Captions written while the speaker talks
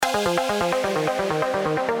Welcome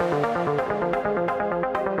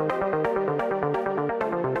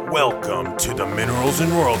to the Minerals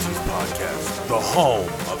and Royalties Podcast, the home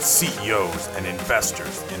of CEOs and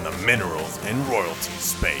investors in the minerals and royalties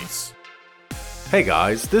space. Hey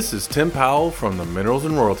guys, this is Tim Powell from the Minerals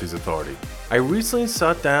and Royalties Authority. I recently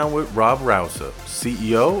sat down with Rob Roosa,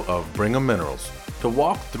 CEO of Brigham Minerals, to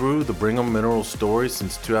walk through the Brigham Minerals story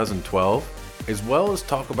since 2012, as well as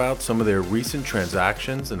talk about some of their recent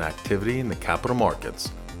transactions and activity in the capital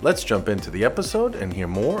markets. Let's jump into the episode and hear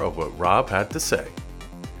more of what Rob had to say.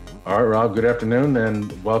 All right, Rob, good afternoon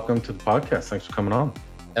and welcome to the podcast. Thanks for coming on.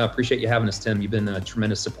 I appreciate you having us, Tim. You've been a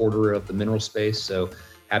tremendous supporter of the mineral space, so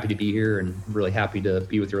happy to be here and really happy to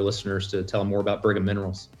be with your listeners to tell them more about Brigham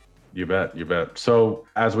Minerals. You bet. So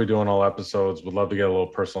as we do in all episodes, we'd love to get a little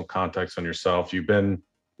personal context on yourself. You've been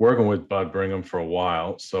working with Bud Brigham for a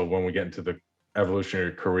while, so when we get into the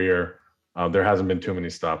evolutionary career, there hasn't been too many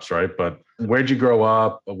stops, right? But where'd you grow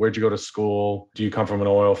up? Where'd you go to school? Do you come from an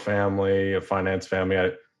oil family, a finance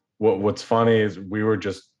family? What's funny is we were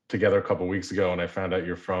just together a couple of weeks ago and I found out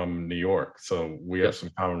you're from New York. So we have some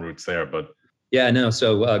common roots there, but. Yeah, no.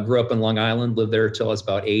 So grew up in Long Island, lived there till I was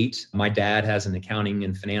about 8. My dad has an accounting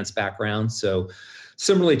and finance background. So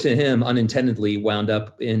similarly to him, unintendedly wound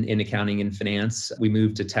up in accounting and finance. We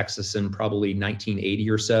moved to Texas in probably 1980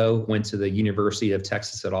 or so, went to the University of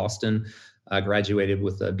Texas at Austin, graduated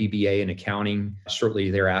with a BBA in accounting. Shortly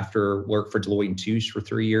thereafter, worked for Deloitte & Touche for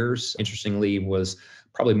 3 years. Interestingly, was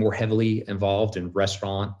probably more heavily involved in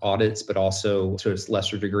restaurant audits, but also to a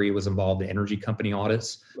lesser degree was involved in energy company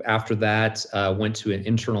audits. After that, went to an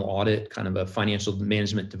internal audit, kind of a financial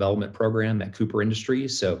management development program at Cooper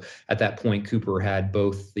Industries. So at that point, Cooper had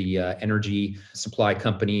both the energy supply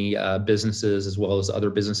company businesses as well as other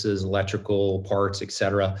businesses, electrical, parts, et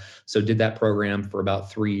cetera. So did that program for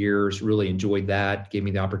about 3 years, really enjoyed that, gave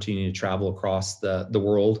me the opportunity to travel across the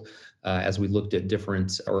world. As we looked at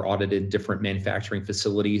audited different manufacturing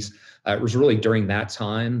facilities. It was really during that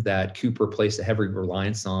time that Cooper placed a heavy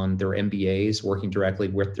reliance on their MBAs, working directly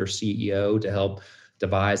with their CEO to help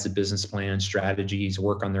devise the business plan, strategies,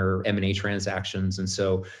 work on their M&A transactions. And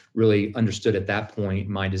so really understood at that point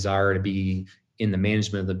my desire to be in the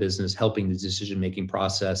management of the business, helping the decision-making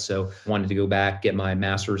process. So wanted to go back, get my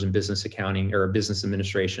master's in business accounting or business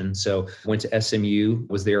administration. So went to SMU,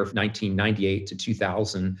 was there from 1998 to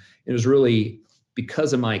 2000. It was really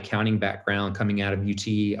because of my accounting background coming out of UT,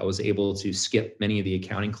 I was able to skip many of the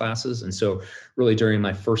accounting classes. And so really during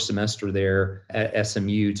my first semester there at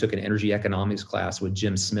SMU, took an energy economics class with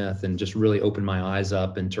Jim Smith and just really opened my eyes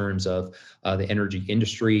up in terms of the energy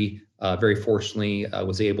industry. Very fortunately, I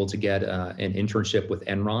was able to get an internship with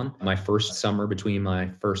Enron my first summer between my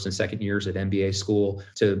first and second years at MBA school,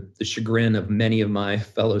 to the chagrin of many of my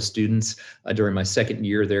fellow students. During my second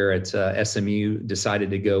year there at SMU, decided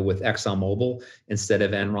to go with ExxonMobil instead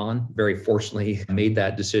of Enron. Very fortunately, made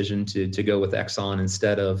that decision to go with Exxon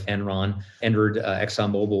instead of Enron. Entered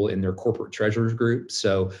ExxonMobil in their corporate treasurers group.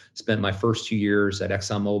 So spent my first 2 years at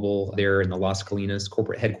ExxonMobil there in the Las Colinas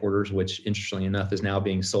corporate headquarters, which interestingly enough is now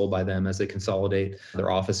being sold by them as they consolidate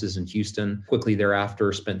their offices in Houston. Quickly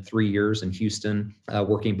thereafter, spent 3 years in Houston,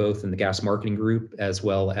 working both in the gas marketing group as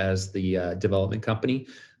well as the development company.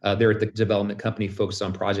 There at the development company focused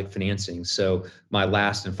on project financing. So my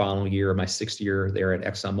last and final year, my 6th year there at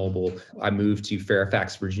ExxonMobil, I moved to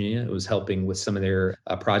Fairfax, Virginia. It was helping with some of their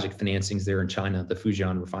project financings there in China, the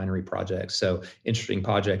Fujian refinery project. So interesting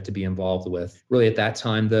project to be involved with. Really at that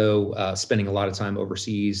time though, spending a lot of time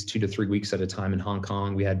overseas, 2 to 3 weeks at a time in Hong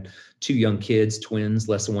Kong. We had 2 young kids, twins,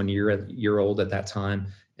 less than 1 year old at that time.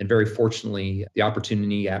 And very fortunately, the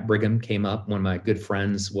opportunity at Brigham came up. One of my good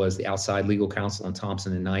friends was the outside legal counsel on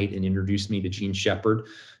Thompson and Knight and introduced me to Gene Shepard,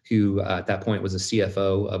 who at that point was a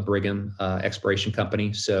CFO of Brigham Exploration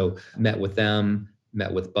Company. So met with them,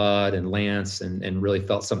 met with Bud and Lance and really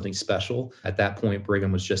felt something special. At that point,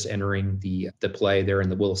 Brigham was just entering the play there in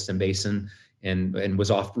the Williston Basin and was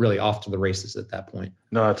off to the races at that point.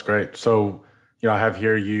 No, that's great. So I have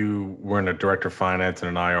here you were in a director of finance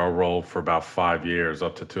and an IR role for about 5 years,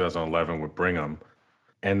 up to 2011 with Brigham.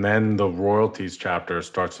 And then the royalties chapter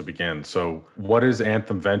starts to begin. So what is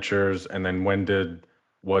Anthem Ventures? And then when did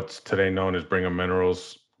what's today known as Brigham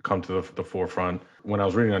Minerals come to the forefront? When I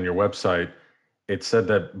was reading on your website, it said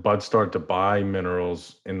that Bud started to buy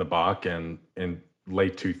minerals in the Bakken in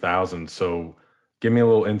late 2000. So give me a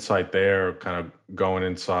little insight there, kind of going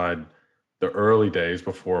inside the early days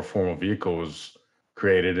before a formal vehicle was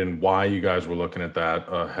created and why you guys were looking at that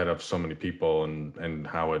ahead of so many people and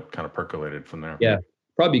how it kind of percolated from there. Yeah,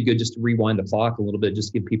 probably good just to rewind the clock a little bit,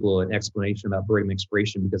 just give people an explanation about Brigham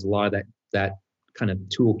Exploration, because a lot of that kind of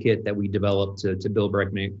toolkit that we developed to build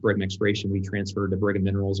Brigham Exploration, we transferred to Brigham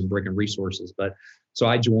Minerals and Brigham Resources. But so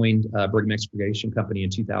I joined Brigham Exploration Company in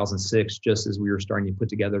 2006, just as we were starting to put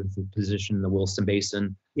together the position in the Williston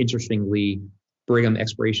Basin. Interestingly, Brigham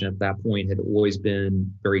Exploration at that point had always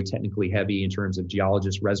been very technically heavy in terms of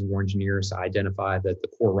geologists, reservoir engineers to identify the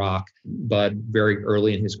core rock. Bud, very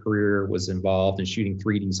early in his career, was involved in shooting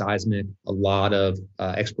 3D seismic, a lot of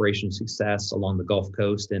exploration success along the Gulf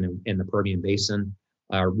Coast and in the Permian Basin.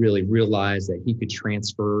 Really realized that he could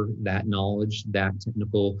transfer that knowledge, that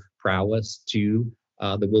technical prowess to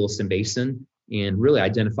the Williston Basin, and really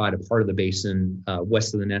identified a part of the basin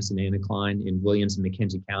west of the Ness and Anticline in Williams and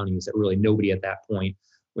McKenzie counties that really nobody at that point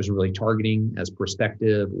was really targeting as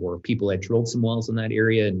prospective, or people had drilled some wells in that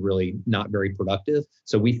area and really not very productive.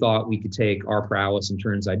 So we thought we could take our prowess in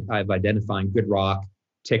terms of identifying good rock,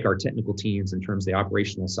 take our technical teams in terms of the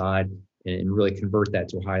operational side, and really convert that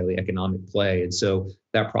to a highly economic play. And so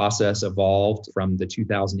that process evolved from the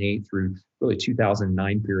 2008 through really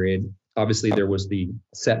 2009 period. Obviously, there was the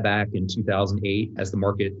setback in 2008 as the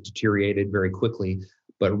market deteriorated very quickly.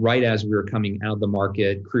 But right as we were coming out of the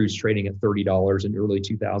market, crude trading at $30 in early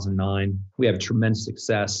 2009, we had tremendous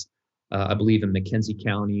success, I believe, in McKenzie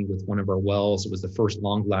County with one of our wells. It was the first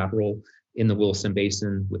long lateral in the Williston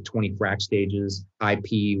Basin with 20 frac stages.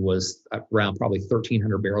 IP was around probably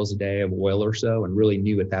 1,300 barrels a day of oil or so, and really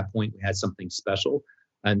knew at that point we had something special.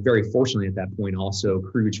 And very fortunately at that point, also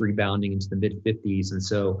crude's rebounding into the mid 50s. And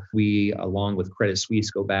so we, along with Credit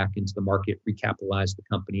Suisse, go back into the market, recapitalize the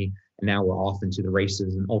company, and now we're off into the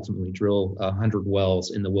races and ultimately drill 100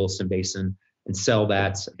 wells in the Williston Basin and sell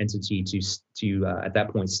that entity to at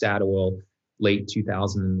that point, Statoil, late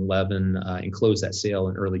 2011, and close that sale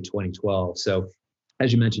in early 2012. So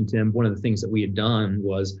as you mentioned, Tim, one of the things that we had done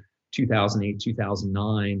was 2008,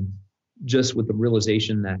 2009, just with the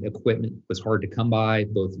realization that equipment was hard to come by,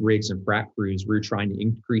 both rigs and frac crews, we were trying to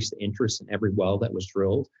increase the interest in every well that was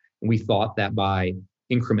drilled. And we thought that by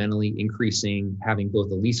incrementally increasing, having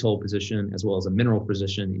both a leasehold position as well as a mineral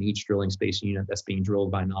position in each drilling space unit that's being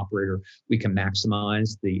drilled by an operator, we can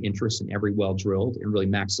maximize the interest in every well drilled and really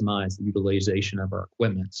maximize the utilization of our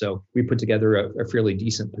equipment. So we put together a fairly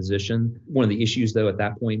decent position. One of the issues, though, at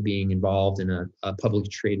that point, being involved in a publicly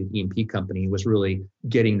traded E&P company, was really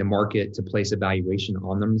getting the market to place a valuation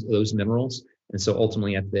on those minerals. And so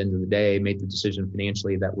ultimately, at the end of the day, made the decision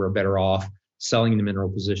financially that we're better off selling the mineral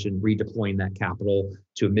position, redeploying that capital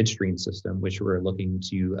to a midstream system, which we're looking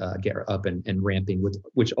to get up and ramping,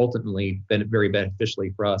 which ultimately been very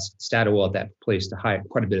beneficially for us. Statoil at that place to hire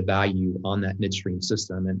quite a bit of value on that midstream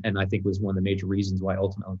system. And I think was one of the major reasons why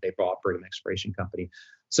ultimately they bought Brigham Exploration Company.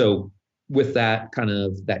 So with that kind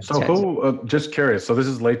of that. So who, just curious, so this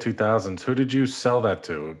is late 2000s, who did you sell that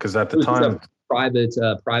to? Because at the time, private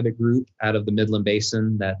group out of the Midland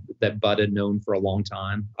Basin that Bud had known for a long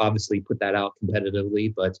time. Obviously put that out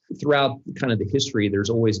competitively, but throughout kind of the history, there's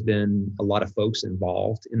always been a lot of folks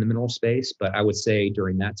involved in the mineral space. But I would say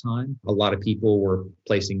during that time, a lot of people were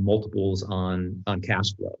placing multiples on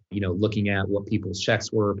cash flow, looking at what people's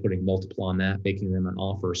checks were, putting a multiple on that, making them an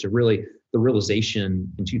offer. So really the realization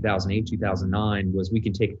in 2008, 2009 was we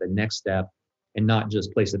can take the next step and not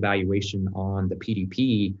just place a valuation on the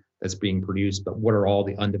PDP that's being produced, but what are all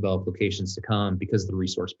the undeveloped locations to come because of the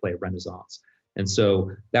resource play renaissance. And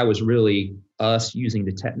so that was really us using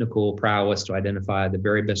the technical prowess to identify the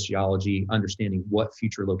very best geology, understanding what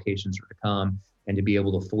future locations are to come, and to be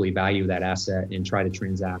able to fully value that asset and try to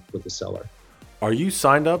transact with the seller. Are you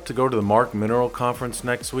signed up to go to the Mark Mineral Conference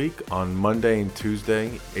next week on Monday and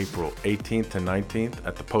Tuesday, April 18th and 19th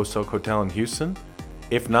at the Post Oak Hotel in Houston?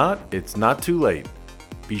 If not, it's not too late.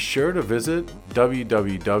 Be sure to visit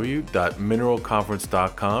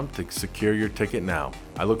www.mineralconference.com to secure your ticket now.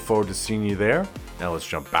 I look forward to seeing you there. Now let's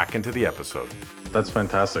jump back into the episode. That's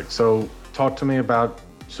fantastic. So talk to me about,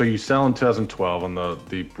 so you sell in 2012 on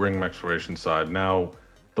the Brigham Exploration side. Now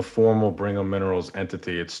the formal Brigham Minerals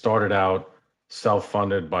entity, it started out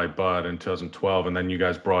self-funded by Bud in 2012, and then you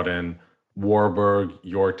guys brought in Warburg,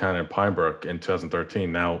 Yorktown, and Pinebrook in 2013.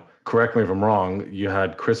 Now, correct me if I'm wrong, you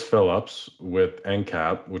had Chris Phillips with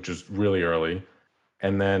NCAP, which is really early.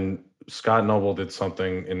 And then Scott Noble did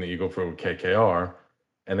something in the Eagle Ford with KKR.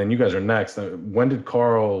 And then you guys are next. When did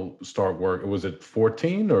Carl start work? Was it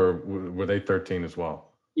 14 or were they 13 as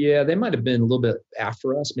well? Yeah, they might have been a little bit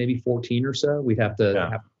after us, maybe 14 or so. We'd have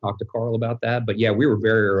to talk to Carl about that. But yeah, we were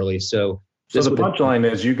very early. So the punchline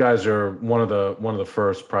is you guys are one of the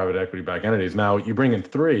first private equity backed entities. Now you bring in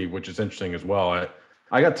three, which is interesting as well.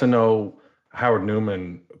 I got to know Howard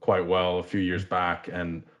Newman quite well a few years back,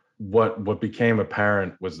 and what became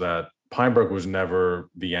apparent was that Pinebrook was never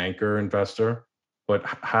the anchor investor. but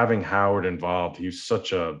having Howard involved, he's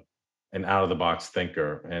such an out of the box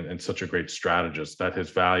thinker and such a great strategist that his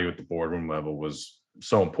value at the boardroom level was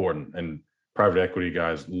so important. And private equity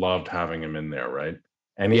guys loved having him in there, right?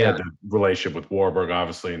 And he Yeah. had the relationship with Warburg,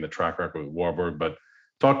 obviously, and the track record with Warburg. But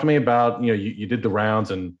talk to me about, you did the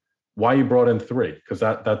rounds and why you brought in three, because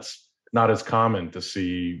that's not as common to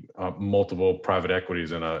see multiple private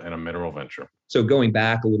equities in a mineral venture. So going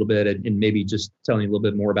back a little bit and maybe just telling you a little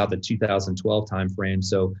bit more about the 2012 timeframe.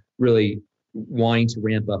 So really wanting to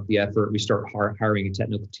ramp up the effort, we start hiring a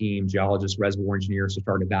technical team, geologists, reservoir engineers to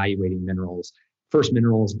start evaluating minerals. First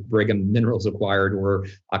minerals Brigham Minerals acquired were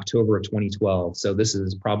October of 2012. So this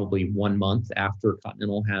is probably 1 month after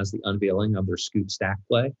Continental has the unveiling of their Scoop Stack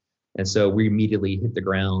play. And so we immediately hit the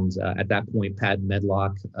ground. At that point, Pat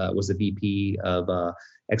Medlock was the VP of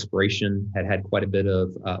exploration, had quite a bit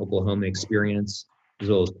of Oklahoma experience, as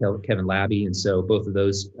well as Kevin Labby. And so both of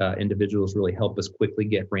those individuals really helped us quickly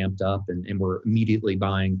get ramped up, and we're immediately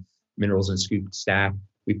buying minerals in Scoop Stack.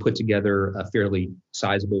 We put together a fairly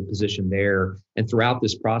sizable position there. And throughout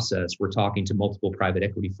this process, we're talking to multiple private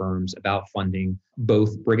equity firms about funding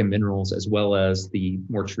both Brigham Minerals as well as the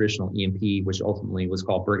more traditional E&P, which ultimately was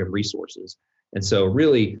called Brigham Resources. And so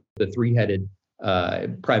really the three-headed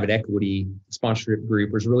private equity sponsorship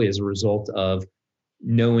group was really as a result of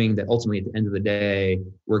knowing that ultimately at the end of the day,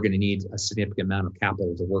 we're going to need a significant amount of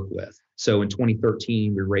capital to work with. So in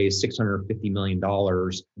 2013, we raised $650 million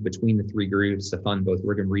between the three groups to fund both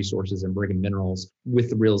Brigham Resources and Brigham Minerals, with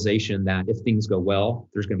the realization that if things go well,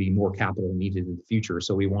 there's going to be more capital needed in the future.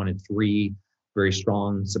 So we wanted three very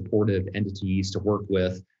strong, supportive entities to work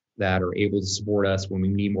with that are able to support us when we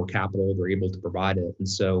need more capital. They're able to provide it. And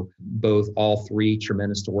so all three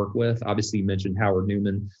tremendous to work with. Obviously, you mentioned Howard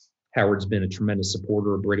Newman. Howard's been a tremendous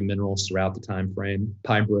supporter of Brigham Minerals throughout the time frame.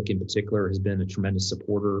 Pinebrook in particular has been a tremendous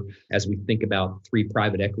supporter as we think about three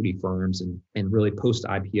private equity firms and really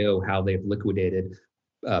post-IPO, how they've liquidated.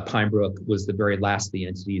 Pinebrook was the very last of the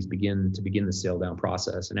entities begin the sale down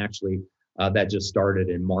process. And actually that just started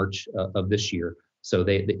in March of this year. So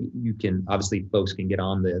you can, obviously folks can get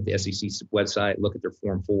on the SEC website, look at their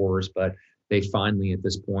Form 4s, but they finally, at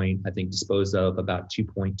this point, I think, disposed of about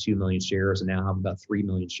 2.2 million shares and now have about 3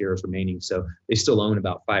 million shares remaining. So they still own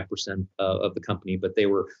about 5% of the company, but they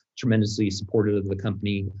were tremendously supportive of the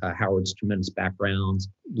company. Howard's tremendous background,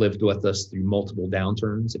 lived with us through multiple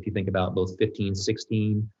downturns. If you think about both 15,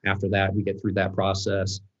 16, after that, we get through that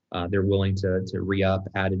process. They're willing to re-up,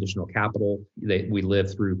 add additional capital. We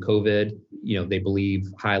lived through COVID. They believe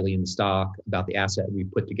highly in the stock, about the asset we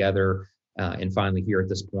put together. And finally, here at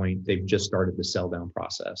this point, they've just started the sell down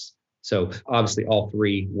process. So obviously, all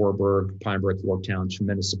three, Warburg, Pinebrook, Yorktown,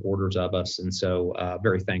 tremendous supporters of us. And so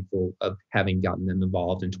very thankful of having gotten them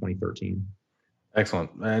involved in 2013. Excellent.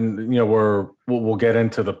 And, we'll get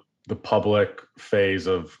into the public phase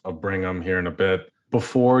of Brigham here in a bit.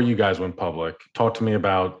 Before you guys went public, talk to me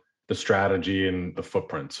about the strategy and the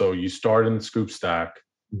footprint. So you started in the Scoop Stack.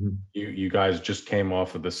 Mm-hmm. You guys just came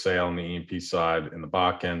off of the sale on the E&P side in the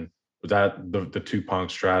Bakken. Was that the two-pronged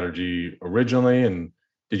strategy originally? And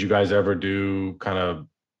did you guys ever do kind of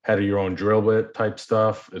head of your own drill bit type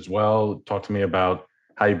stuff as well? Talk to me about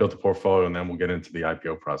how you built the portfolio, and then we'll get into the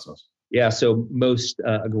IPO process. Yeah, so most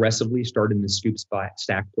aggressively started in the Scoop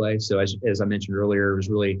Stack play. So as I mentioned earlier, it was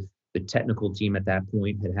really the technical team at that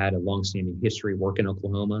point had a longstanding history working in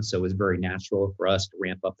Oklahoma. So it was very natural for us to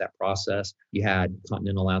ramp up that process. You had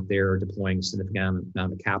Continental out there deploying a significant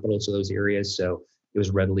amount of capital to those areas. So it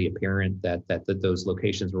was readily apparent that those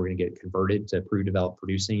locations were going to get converted to proved developed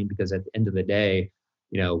producing, because at the end of the day,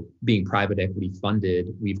 being private equity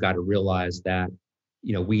funded, we've got to realize that,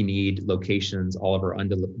 we need locations, all of our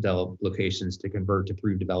undeveloped locations, to convert to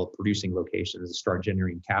proved developed producing locations to start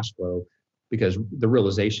generating cash flow. Because the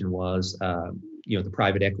realization was, the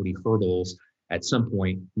private equity hurdles at some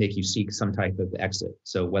point make you seek some type of exit.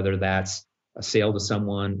 So whether that's a sale to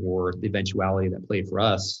someone or the eventuality that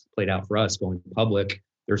played out for us going public,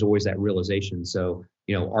 there's always that realization. So,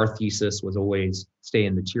 our thesis was always stay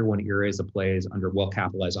in the tier 1 areas of plays under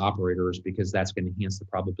well-capitalized operators, because that's going to enhance the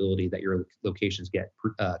probability that your locations get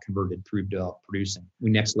converted, proved producing.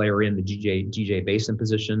 We next layer in the GJ Basin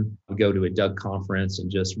position. We go to a Doug conference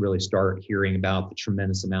and just really start hearing about the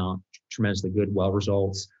tremendously good well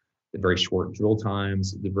results, the very short drill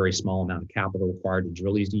times, the very small amount of capital required to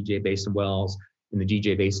drill these DJ Basin wells. In the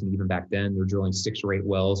DJ Basin, even back then, they're drilling 6 or 8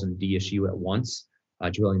 wells in DSU at once,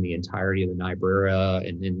 drilling the entirety of the Niobrara,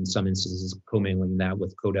 and in some instances, commingling that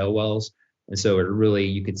with Codell wells. And so it really,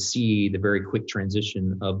 you could see the very quick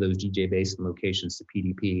transition of those DJ Basin locations to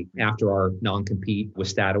PDP. After our non-compete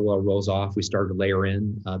with Statoil rolls off, we started to layer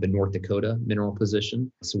in the North Dakota mineral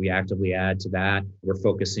position. So we actively add to that. We're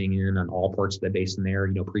focusing in on all parts of the basin there.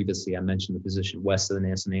 Previously I mentioned the position west of the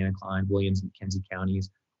Nansen Anticline, Williams and McKenzie counties.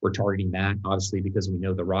 We're targeting that, obviously, because we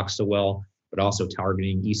know the rock so well, but also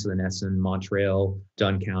targeting east of the Nesson, Montreal,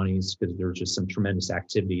 Dunn counties, because there's just some tremendous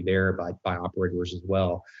activity there by operators as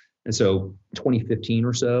well. And so 2015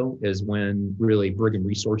 or so is when really Brigham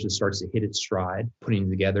Resources starts to hit its stride, putting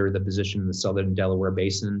together the position in the Southern Delaware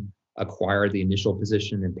Basin, acquired the initial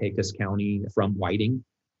position in Pecos County from Whiting,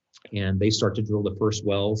 and they start to drill the first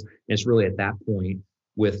wells. And it's really at that point,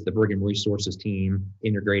 with the Brigham Resources team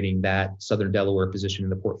integrating that Southern Delaware position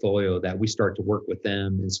in the portfolio, that we start to work with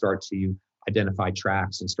them and start to identify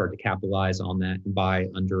tracks and start to capitalize on that and buy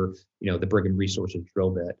under, the Brigham Resources drill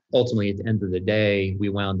bit. Ultimately, at the end of the day, we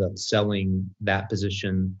wound up selling that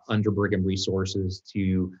position under Brigham Resources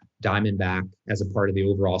to Diamondback as a part of the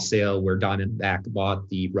overall sale, where Diamondback bought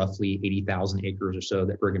the roughly 80,000 acres or so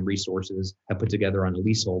that Brigham Resources had put together on a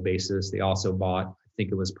leasehold basis. They also bought, I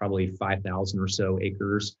think it was probably 5,000 or so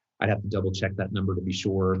acres. I'd have to double check that number to be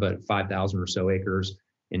sure, but 5,000 or so acres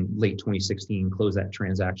in late 2016, closed that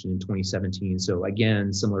transaction in 2017. So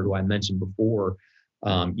again, similar to what I mentioned before,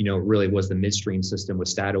 it really was the midstream system with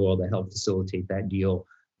Statoil that helped facilitate that deal.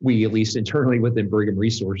 We, at least internally within Brigham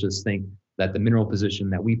Resources, think that the mineral position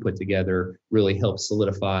that we put together really helped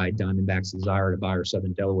solidify Diamondback's desire to buy our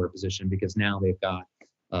Southern Delaware position, because now they've got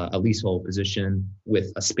a leasehold position with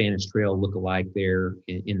a Spanish Trail lookalike there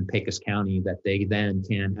in Pecos County that they then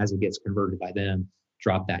can, as it gets converted by them,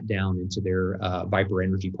 drop that down into their Viper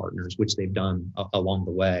Energy partners, which they've done along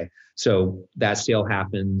the way. So that sale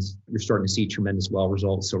happens. You're starting to see tremendous well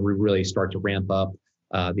results. So we really start to ramp up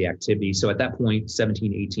the activity. So at that point,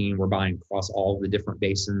 17, 18, we're buying across all the different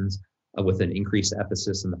basins with an increased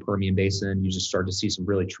emphasis in the Permian Basin. You just start to see some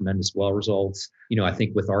really tremendous well results. I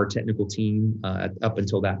think with our technical team, up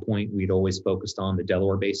until that point, we'd always focused on the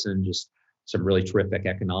Delaware Basin, just some really terrific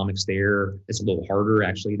economics there. It's a little harder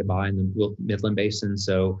actually to buy in the Midland Basin.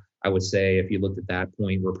 So I would say if you looked at that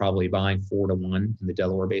point, we're probably buying 4-1 in the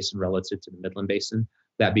Delaware Basin relative to the Midland Basin.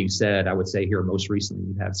 That being said, I would say here most recently,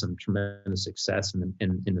 we've had some tremendous success in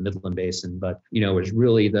the Midland Basin. But, it's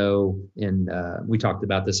really though, we talked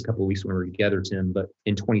about this a couple of weeks when we were together, Tim, but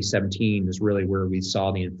in 2017 is really where we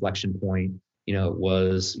saw the inflection point.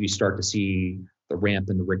 Was you start to see the ramp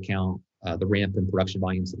in the rig count, the ramp in production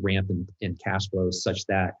volumes, the ramp in cash flows, such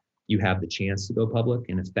that you have the chance to go public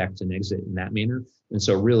and effect an exit in that manner. And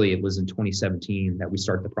so really it was in 2017 that we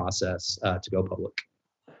started the process to go public.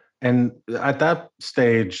 And at that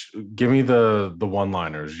stage, give me the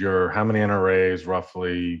one-liners. How many NRAs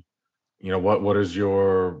roughly? What is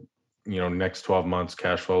your next 12 months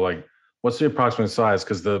cash flow like? What's the approximate size?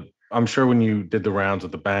 Because I'm sure when you did the rounds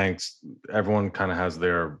with the banks, everyone kind of has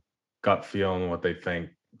their gut feel on what they think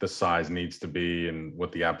the size needs to be and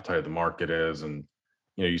what the appetite of the market is. And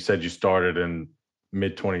you said you started in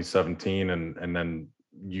mid 2017, and then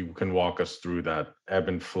you can walk us through that ebb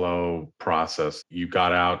and flow process. You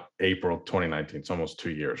got out April 2019. It's almost 2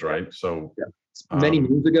 years, right? So yeah. Many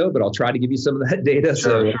moons ago, but I'll try to give you some of that data.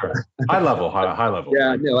 Sure. High level.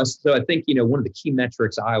 Yeah, no. So I think, one of the key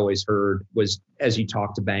metrics I always heard was, as you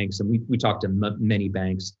talk to banks, and we talked to many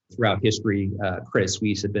banks throughout history, Credit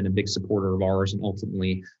Suisse had been a big supporter of ours, and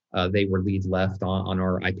ultimately they were lead left on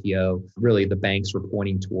our IPO. Really, the banks were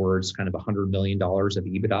pointing towards kind of $100 million of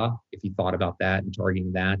EBITDA, if you thought about that and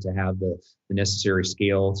targeting that to have the necessary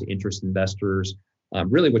scale to interest investors.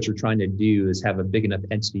 Really what you're trying to do is have a big enough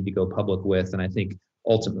entity to go public with. And I think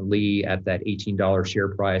ultimately at that $18 share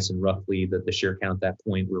price and roughly the share count at that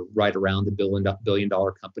point, we're right around the billion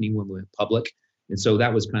dollar company when we went public. And so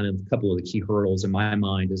that was kind of a couple of the key hurdles in my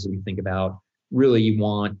mind as we think about really you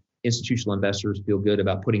want institutional investors to feel good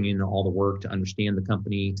about putting in all the work to understand the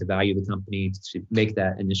company, to value the company, to make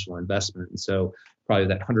that initial investment. And so probably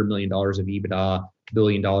that $100 million of EBITDA,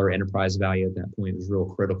 billion dollar enterprise value at that point was real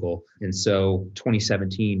critical. And so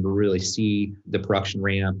 2017, we really see the production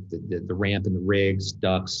ramp, the ramp in the rigs,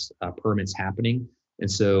 ducts, permits happening. And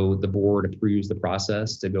so the board approves the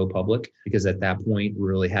process to go public, because at that point, we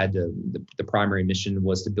really had to, the primary mission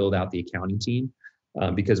was to build out the accounting team.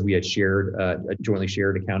 Because we had jointly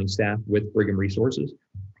shared accounting staff with Brigham Resources.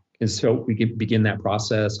 And so we could begin that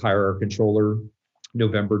process, hire our controller.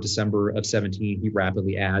 November, December of 17, he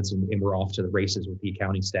rapidly adds, and we're off to the races with the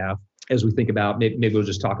accounting staff. As we think about, maybe we'll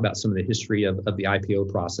just talk about some of the history of the IPO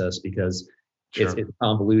process, because Sure. It's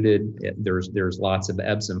convoluted. There's lots of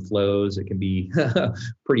ebbs and flows. It can be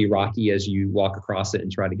pretty rocky as you walk across it and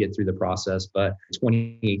try to get through the process. But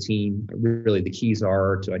 2018, really the keys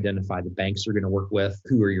are to identify the banks you're going to work with.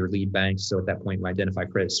 Who are your lead banks? So at that point, we identify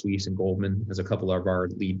Credit Suisse and Goldman as a couple of our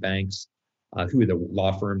lead banks. Who are the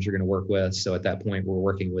law firms you're going to work with? So at that point, we're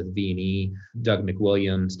working with V&E, Doug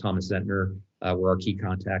McWilliams, Thomas Zentner were our key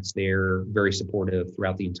contacts there, very supportive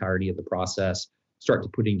throughout the entirety of the process. Start to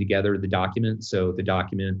putting together the document. So the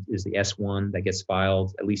document is the S1 that gets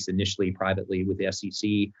filed, at least initially privately with the SEC,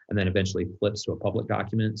 and then eventually flips to a public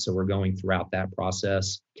document. So we're going throughout that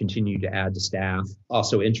process, continue to add to staff.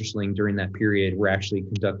 Also interesting, during that period, we're actually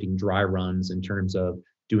conducting dry runs in terms of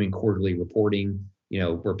doing quarterly reporting.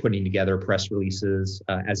 We're putting together press releases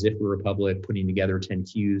as if we were public, putting together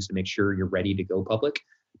 10Qs to make sure you're ready to go public.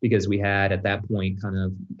 Because we had at that point, kind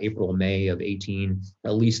of April, May of 18,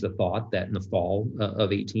 at least the thought that in the fall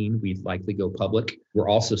of 18, we'd likely go public. We're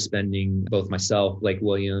also spending, both myself, Blake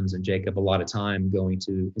Williams, and Jacob, a lot of time going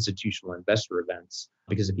to institutional investor events.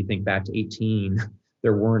 Because if you think back to 18,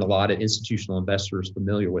 there weren't a lot of institutional investors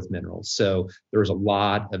familiar with minerals. So there was a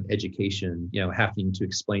lot of education, having to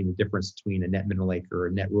explain the difference between a net mineral acre,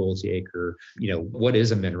 a net royalty acre, what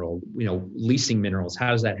is a mineral, leasing minerals, how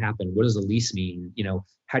does that happen? What does a lease mean?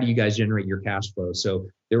 How do you guys generate your cash flow? So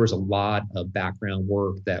there was a lot of background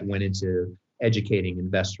work that went into educating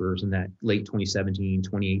investors in that late 2017,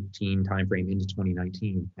 2018 timeframe into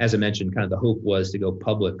 2019. As I mentioned, kind of the hope was to go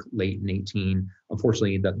public late in 18.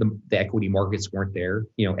 Unfortunately, the equity markets weren't there.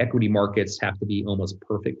 Equity markets have to be almost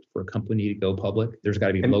perfect for a company to go public. There's got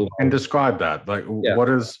to be low. And describe that. Like, yeah.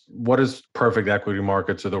 What is perfect equity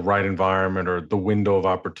markets, or the right environment, or the window of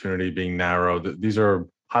opportunity being narrow? These are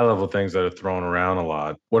high-level things that are thrown around a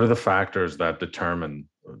lot. What are the factors that determine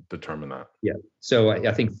that? Yeah. So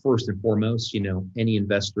I think first and foremost, any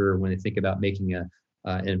investor, when they think about making an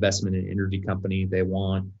investment in an energy company, they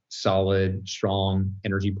want solid, strong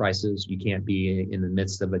energy prices. You can't be in the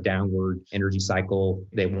midst of a downward energy cycle.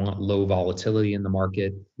 They want low volatility in the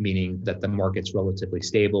market, meaning that the market's relatively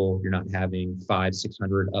stable. You're not having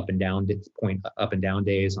 500-600 up and down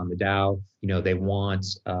days on the Dow. They want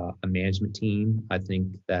a management team, I think,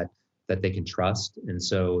 that they can trust. And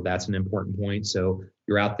so that's an important point. So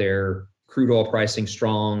you're out there, crude oil pricing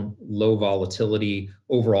strong, low volatility,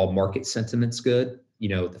 overall market sentiment's good.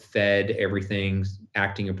 The Fed, everything's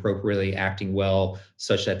acting appropriately, acting well,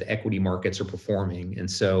 such that the equity markets are performing. And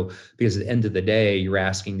so, because at the end of the day, you're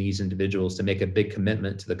asking these individuals to make a big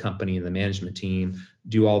commitment to the company and the management team,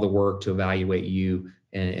 do all the work to evaluate you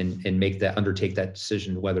and undertake that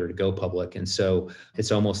decision whether to go public. And so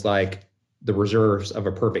it's almost like the reserves of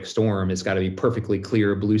a perfect storm. It's got to be perfectly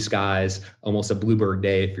clear, blue skies, almost a bluebird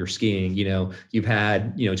day if you're skiing. You've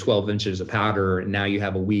had 12 inches of powder, and now you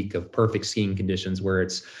have a week of perfect skiing conditions where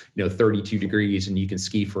it's 32 degrees and you can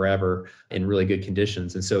ski forever in really good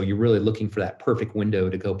conditions. And so you're really looking for that perfect window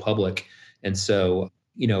to go public. And so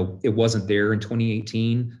it wasn't there in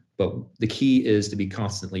 2018. But the key is to be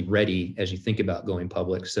constantly ready as you think about going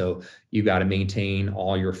public. So you got to maintain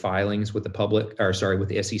all your filings with with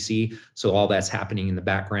the SEC. So all that's happening in the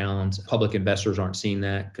background. Public investors aren't seeing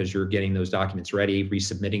that because you're getting those documents ready,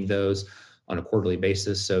 resubmitting those on a quarterly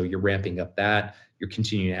basis. So you're ramping up that. You're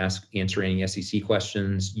continuing to answer any SEC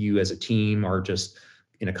questions. You as a team are just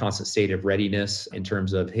in a constant state of readiness in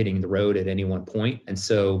terms of hitting the road at any one point. And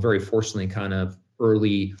so very fortunately, kind of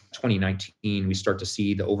early 2019, we start to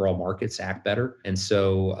see the overall markets act better. And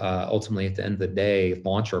so ultimately, at the end of the day,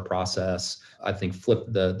 launch our process, I think flip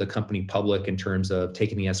the company public in terms of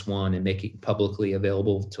taking the S1 and making it publicly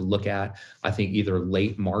available to look at, I think either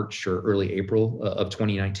late March or early April of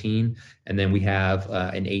 2019. And then we have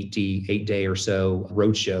an 8-day or so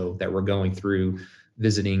roadshow that we're going through,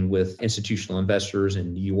 visiting with institutional investors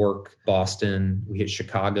in New York, Boston. We hit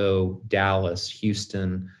Chicago, Dallas,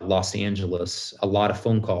 Houston, Los Angeles, a lot of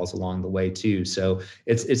phone calls along the way too. So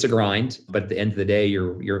it's a grind, but at the end of the day,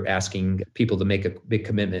 you're asking people to make a big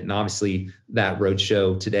commitment. And obviously that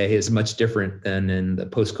roadshow today is much different than in the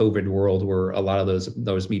post-COVID world where a lot of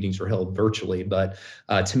those meetings were held virtually. But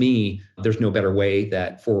to me, there's no better way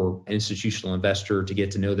that for an institutional investor to get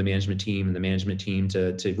to know the management team and the management team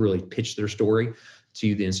to really pitch their story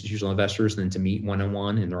to the institutional investors than to meet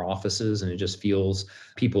one-on-one in their offices. And it just feels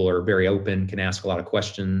people are very open, can ask a lot of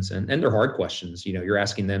questions, and they're hard questions. You're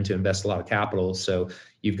asking them to invest a lot of capital. So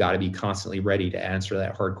you've got to be constantly ready to answer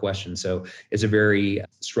that hard question. So it's a very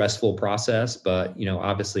stressful process, but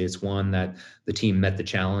obviously it's one that the team met the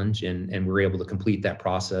challenge and we're able to complete that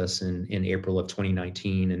process in April of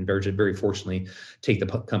 2019, and very fortunately take the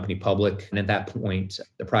company public. And at that point,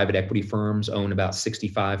 the private equity firms own about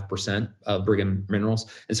 65% of Brigham Minerals.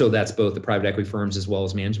 And so that's both the private equity firms as well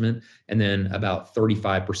as management. And then about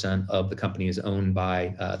 35% of the company is owned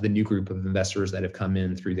by the new group of investors that have come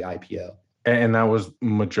in through the IPO. And that was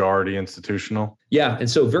majority institutional? Yeah. And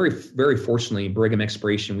so very fortunately, Brigham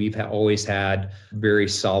Exploration, we've always had very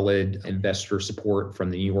solid investor support from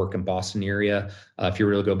the New York and Boston area. If you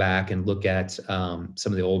were to go back and look at some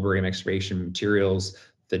of the old Brigham Exploration materials,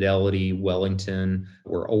 Fidelity, Wellington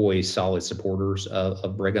were always solid supporters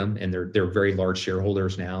of Brigham, and they're very large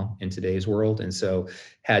shareholders now in today's world. And so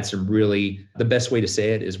had some really, the best way to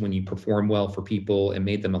say it is when you perform well for people and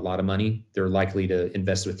made them a lot of money, they're likely to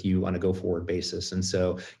invest with you on a go forward basis. And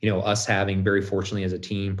so, us having very fortunately as a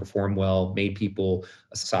team perform well, made people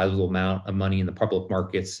a sizable amount of money in the public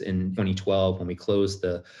markets in 2012 when we closed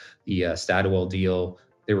the Statoil deal.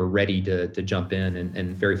 They were ready to jump in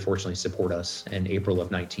and very fortunately support us in April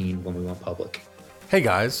of 19 when we went public. Hey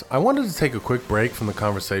guys, I wanted to take a quick break from the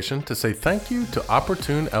conversation to say thank you to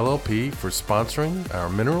Opportune LLP for sponsoring our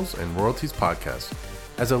Minerals and Royalties podcast.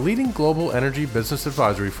 As a leading global energy business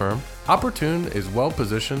advisory firm, Opportune is well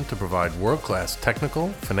positioned to provide world-class technical,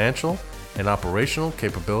 financial, and operational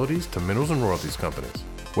capabilities to minerals and royalties companies.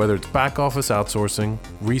 Whether it's back office outsourcing,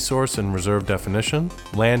 resource and reserve definition,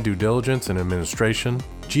 land due diligence and administration,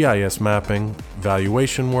 GIS mapping,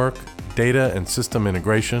 valuation work, data and system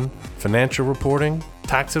integration, financial reporting,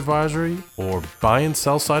 tax advisory, or buy and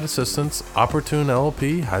sell side assistance, Opportune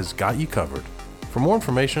LLP has got you covered. For more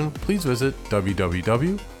information, please visit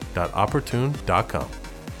www.opportune.com.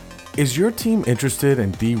 Is your team interested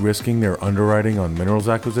in de-risking their underwriting on minerals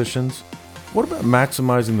acquisitions? What about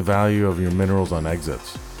maximizing the value of your minerals on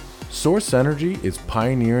exits? Source Energy is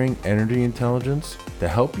pioneering energy intelligence to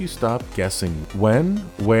help you stop guessing when,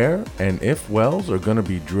 where, and if wells are going to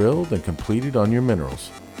be drilled and completed on your minerals.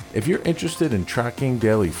 If you're interested in tracking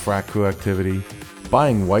daily frac crew activity,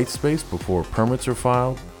 buying white space before permits are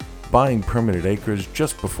filed, buying permitted acres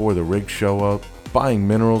just before the rigs show up, buying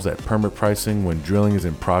minerals at permit pricing when drilling is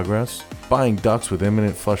in progress, buying DUCs with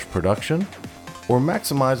imminent flush production, or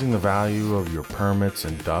maximizing the value of your permits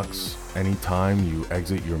and DUCs anytime you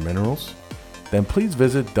exit your minerals, then please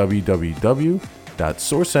visit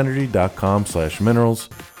www.sourceenergy.com/minerals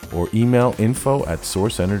or email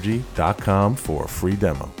info@sourceenergy.com for a free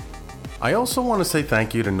demo. I also want to say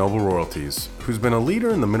thank you to Noble Royalties, who's been a leader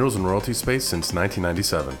in the minerals and royalty space since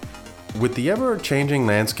 1997. With the ever-changing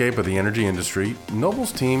landscape of the energy industry,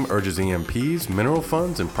 Noble's team urges E&Ps, mineral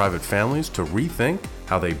funds, and private families to rethink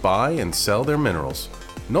how they buy and sell their minerals.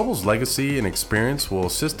 Noble's legacy and experience will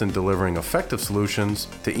assist in delivering effective solutions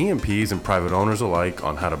to E&Ps and private owners alike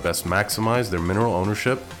on how to best maximize their mineral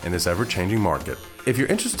ownership in this ever-changing market. If you're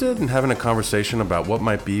interested in having a conversation about what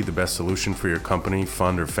might be the best solution for your company,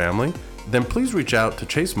 fund, or family, then please reach out to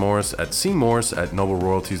Chase Morris at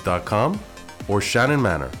cmorris@nobleroyalties.com or Shannon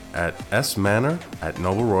Manor at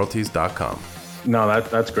smanor@nobleroyalties.com. No,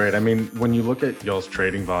 that's great. I mean, when you look at y'all's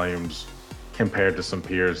trading volumes compared to some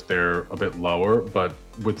peers, they're a bit lower, but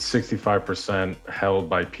with 65% held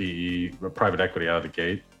by PE, private equity out of the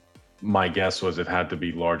gate, my guess was it had to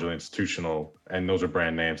be largely institutional, and those are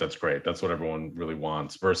brand names. That's great. That's what everyone really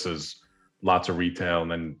wants versus lots of retail,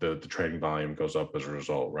 and then the trading volume goes up as a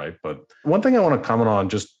result, right? But one thing I want to comment on,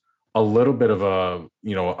 just a little bit of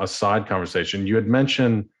a side conversation. You had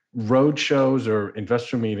mentioned road shows or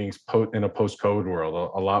investor meetings in a post-COVID world.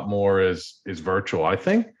 A lot more is virtual. I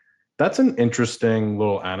think that's an interesting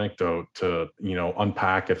little anecdote to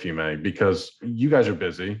unpack, if you may, because you guys are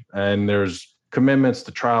busy and there's commitments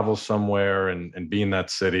to travel somewhere and be in that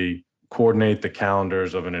city, coordinate the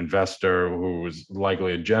calendars of an investor who is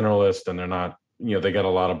likely a generalist and they're not, they got a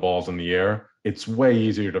lot of balls in the air. It's way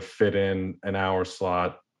easier to fit in an hour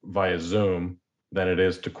slot via Zoom than it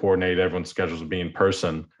is to coordinate everyone's schedules to be in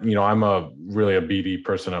person. I'm really a BD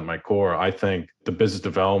person at my core. I think the business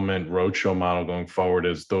development roadshow model going forward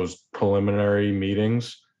is those preliminary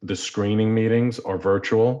meetings, the screening meetings are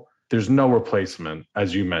virtual. There's no replacement,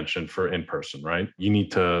 as you mentioned, for in-person, right? You need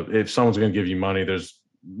to, if someone's going to give you money,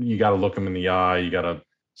 you got to look them in the eye. You got to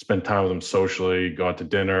spend time with them socially, go out to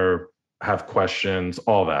dinner, have questions,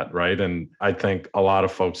 all that, right? And I think a lot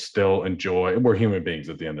of folks still enjoy, we're human beings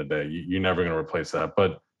at the end of the day. You're never going to replace that.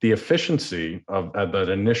 But the efficiency of that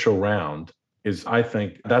initial round is, I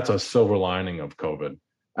think that's a silver lining of COVID.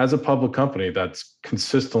 As a public company that's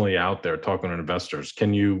consistently out there talking to investors,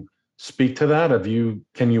 can you speak to that?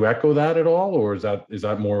 Can you echo that at all, or is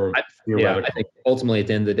that more theoretical? I think ultimately at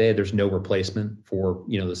the end of the day, there's no replacement for,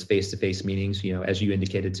 those face-to-face meetings, as you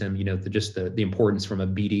indicated, Tim, just the importance from a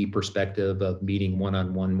BD perspective of meeting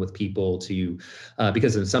one-on-one with people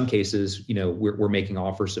because in some cases, we're making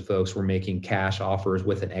offers to folks, we're making cash offers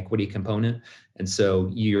with an equity component. And so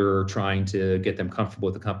you're trying to get them comfortable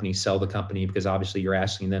with the company, sell the company, because obviously you're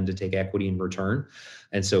asking them to take equity in return.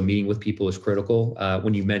 And so meeting with people is critical.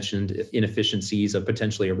 When you mentioned inefficiencies of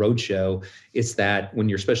potentially a roadshow, it's that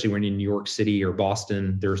especially when you're in New York City or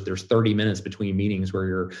Boston, there's 30 minutes between meetings where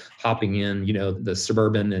you're hopping in, the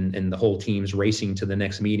Suburban and the whole team's racing to the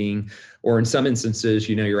next meeting. Or in some instances,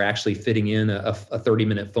 you're actually fitting in a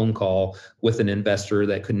 30-minute phone call with an investor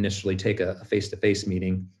that could initially take a face-to-face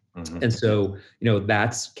meeting. Mm-hmm. And so,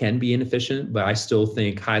 that can be inefficient, but I still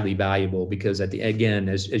think highly valuable because as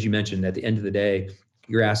you mentioned, at the end of the day,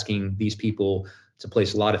 you're asking these people to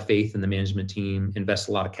place a lot of faith in the management team, invest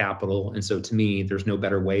a lot of capital. And so to me, there's no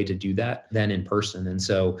better way to do that than in person. And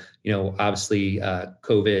so, obviously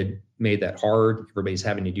COVID made that hard. Everybody's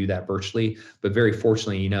having to do that virtually, but very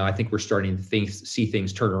fortunately, I think we're starting to see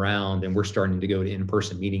things turn around and we're starting to go to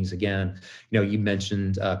in-person meetings again. You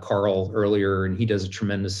mentioned Carl earlier, and he does a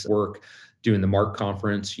tremendous work doing the Mark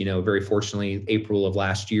conference. Very fortunately, April of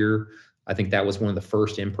last year, I think that was one of the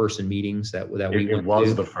first in-person meetings that we went to. It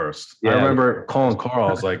was the first. Yeah, I remember calling Carl.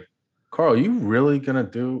 I was like, Carl, are you really going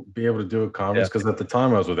to be able to do a conference? Because at the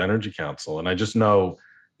time I was with Energy Council, and I just know,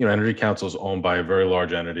 Energy Council is owned by a very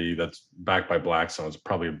large entity that's backed by Blackstone. It's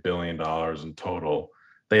probably $1 billion in total.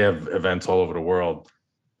 They have events all over the world.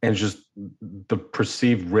 And just the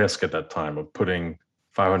perceived risk at that time of putting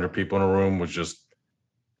 500 people in a room was just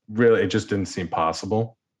really, it just didn't seem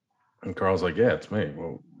possible. And Carl's like, yeah, it's me.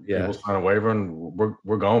 Well, people sign a waiver and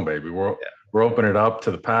we're going, baby. We're opening it up to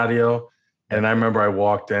the patio. And I remember I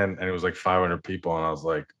walked in and it was like 500 people. And I was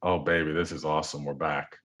like, oh, baby, this is awesome. We're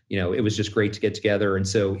back. It was just great to get together. And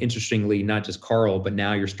so interestingly, not just Carl, but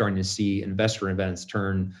now you're starting to see investor events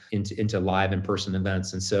turn into live in-person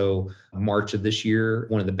events. And so March of this year,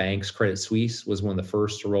 one of the banks, Credit Suisse, was one of the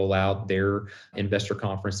first to roll out their investor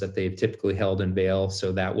conference that they've typically held in Vail.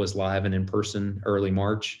 So that was live and in person early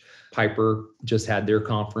March. Piper just had their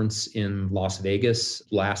conference in Las Vegas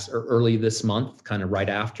early this month, kind of right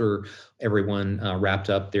after everyone wrapped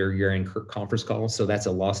up their year-end conference call. So that's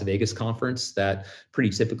a Las Vegas conference that pretty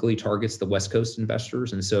typically targets the West Coast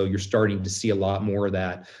investors. And so you're starting to see a lot more of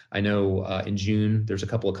that. I know in June, there's a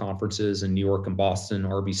couple of conferences in New York and Boston.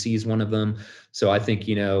 RBC is one of them. So I think,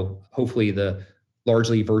 hopefully the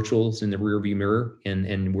largely virtuals in the rearview mirror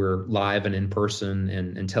and we're live and in person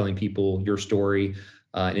and telling people your story.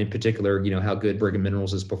 And in particular, how good Brigham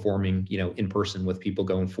Minerals is performing, in person with people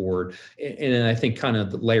going forward. And I think kind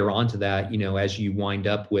of layer onto that, as you wind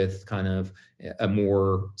up with kind of a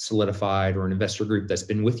more solidified or an investor group that's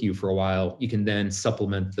been with you for a while, you can then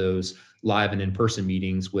supplement those live and in-person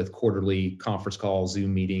meetings with quarterly conference calls,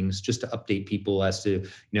 Zoom meetings, just to update people as to,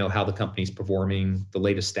 how the company's performing, the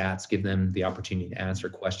latest stats, give them the opportunity to answer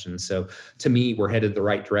questions. So to me, we're headed the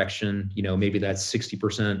right direction. Maybe that's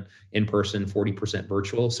 60% in person, 40%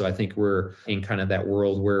 virtual. So I think we're in kind of that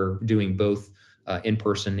world where doing both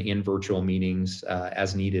in-person and virtual meetings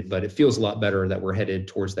as needed, but it feels a lot better that we're headed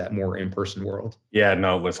towards that more in-person world. Yeah,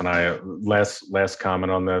 no, listen, last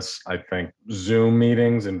comment on this. I think Zoom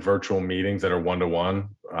meetings and virtual meetings that are one-to-one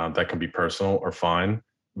that can be personal are fine.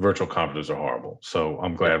 Virtual conferences are horrible. So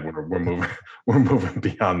I'm glad we're moving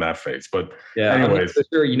beyond that phase. But anyways,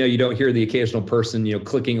 sure, you don't hear the occasional person,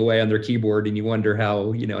 clicking away on their keyboard and you wonder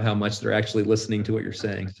how much they're actually listening to what you're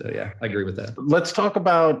saying. So yeah, I agree with that. Let's talk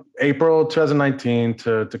about April 2019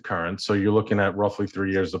 to current. So you're looking at roughly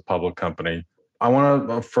 3 years of public company. I want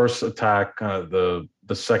to first attack the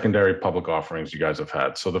secondary public offerings you guys have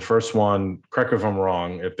had. So the first one, correct me if I'm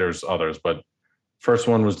wrong, if there's others, but first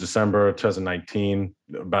one was December 2019.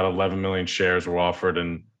 About 11 million shares were offered,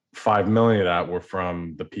 and 5 million of that were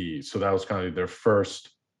from the PEs. So that was kind of their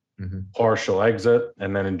first partial exit.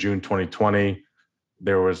 And then in June 2020,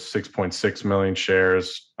 there was 6.6 million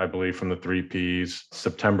shares, I believe, from the three Ps.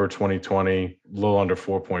 September 2020, a little under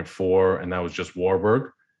 4.4, and that was just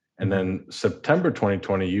Warburg. And then September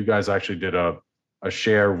 2020, you guys actually did a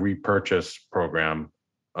share repurchase program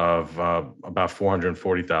of about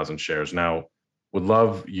 440,000 shares. Now, would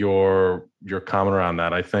love your comment around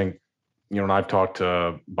that. I think, and I've talked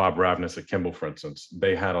to Bob Ravnus at Kimball, for instance.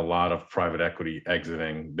 They had a lot of private equity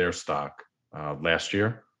exiting their stock last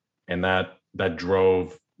year, and that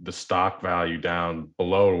drove the stock value down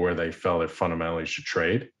below where they felt it fundamentally should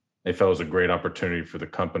trade. They felt it was a great opportunity for the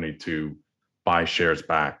company to buy shares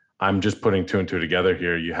back. I'm just putting two and two together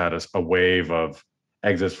here. You had a wave of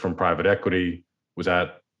exits from private equity. Was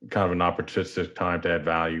that kind of an opportunistic time to add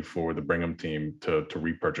value for the Brigham team to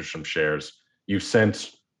repurchase some shares? You've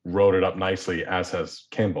since wrote it up nicely, as has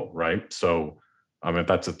Kimball, right? So, I mean,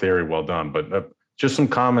 that's a theory, well done. But just some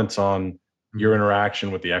comments on your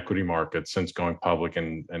interaction with the equity market since going public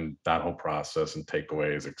and that whole process and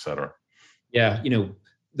takeaways, et cetera. Yeah,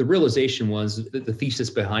 the realization was that the thesis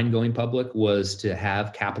behind going public was to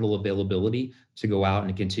have capital availability to go out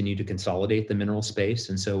and continue to consolidate the mineral space.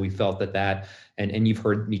 And so we felt that, and you've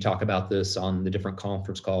heard me talk about this on the different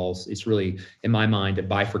conference calls, it's really, in my mind, a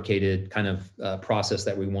bifurcated kind of process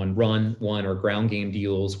that we run one or ground game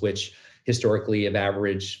deals, which historically have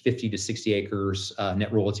averaged 50 to 60 acres,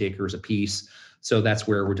 net royalty acres apiece. So that's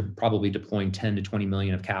where we're probably deploying 10 to 20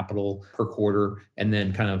 million of capital per quarter. And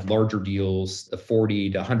then kind of larger deals, the 40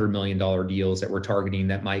 to $100 million deals that we're targeting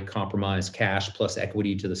that might compromise cash plus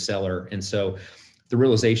equity to the seller. And so the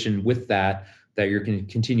realization with that you're going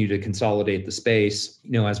to continue to consolidate the space,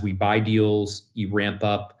 as we buy deals, you ramp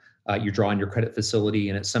up, you're drawing your credit facility.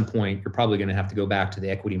 And at some point, you're probably going to have to go back to the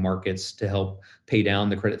equity markets to help pay down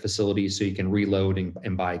the credit facility so you can reload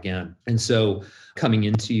and buy again. And so coming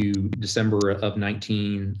into December of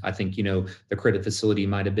 19, I think, the credit facility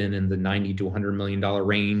might have been in the $90 to $100 million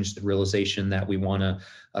range, the realization that we want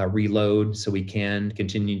to reload so we can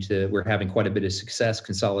continue we're having quite a bit of success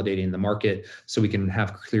consolidating the market so we can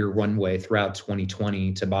have clear runway throughout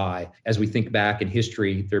 2020 to buy. As we think back in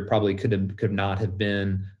history, there probably could not have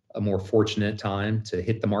been a more fortunate time to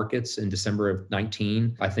hit the markets in December of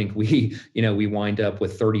 19. I think we wind up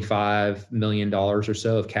with $35 million or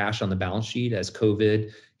so of cash on the balance sheet as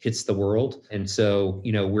COVID hits the world. And so,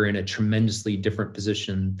 we're in a tremendously different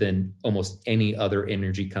position than almost any other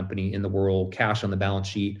energy company in the world. Cash on the balance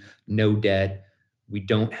sheet, no debt. We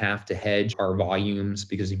don't have to hedge our volumes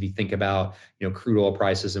because if you think about, crude oil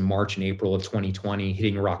prices in March and April of 2020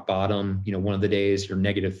 hitting rock bottom, one of the days you're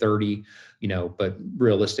negative 30, but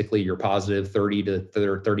realistically you're positive 30 to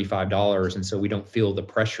 $35. And so we don't feel the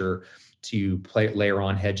pressure to layer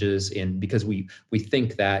on hedges, and because we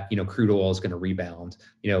think that crude oil is going to rebound.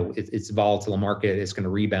 It's a volatile market, it's going to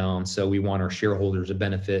rebound. So we want our shareholders to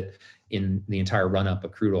benefit in the entire run up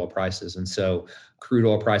of crude oil prices. And so crude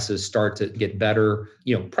oil prices start to get better.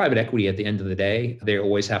 Private equity at the end of the day, they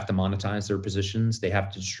always have to monetize their positions. They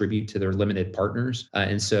have to distribute to their limited partners.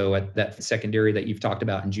 And so at that secondary that you've talked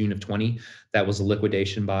about in June of 20, that was a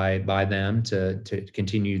liquidation by them to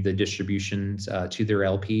continue the distributions to their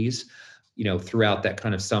LPs. Throughout that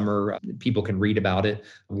kind of summer, people can read about it.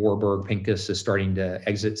 Warburg Pincus is starting to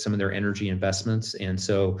exit some of their energy investments. And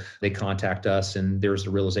so they contact us, and there's the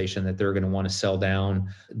realization that they're going to want to sell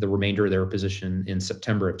down the remainder of their position in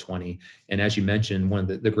September of 20. And as you mentioned, one of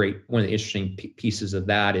the interesting pieces of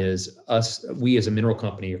that is we as a mineral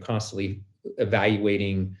company are constantly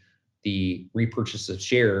evaluating the repurchase of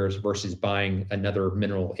shares versus buying another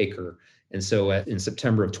mineral acre. And so in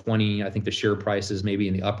September of 20, I think the share price is maybe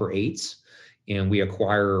in the upper eights, and we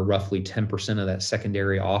acquire roughly 10% of that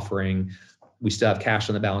secondary offering. We still have cash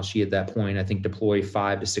on the balance sheet at that point. I think deploy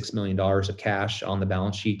 $5 to $6 million of cash on the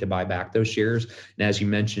balance sheet to buy back those shares. And as you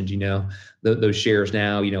mentioned, those shares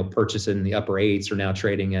now, purchased in the upper eights are now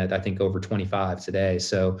trading at, I think, over 25 today.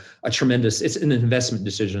 So it's an investment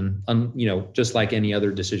decision, just like any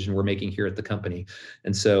other decision we're making here at the company.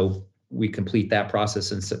 And so we complete that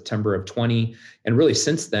process in September of 20. And really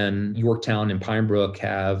since then, Yorktown and Pine Brook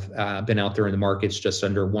have been out there in the markets just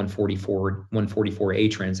under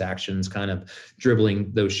 144A transactions, kind of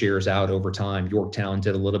dribbling those shares out over time. Yorktown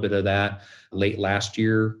did a little bit of that late last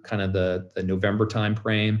year, kind of the November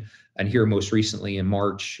timeframe. And here most recently in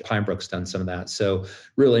March, Pine Brook's done some of that. So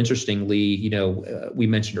real interestingly, we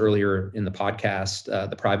mentioned earlier in the podcast,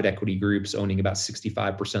 the private equity groups owning about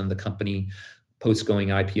 65% of the company post going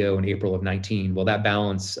IPO in April of 19. Well, that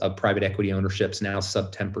balance of private equity ownership is now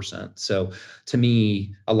sub 10%. So to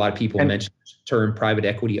me, a lot of people mention the term private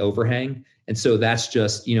equity overhang. And so that's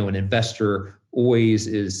just, an investor always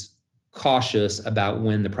is cautious about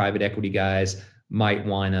when the private equity guys might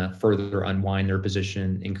want to further unwind their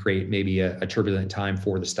position and create maybe a turbulent time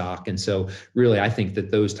for the stock. And so really, I think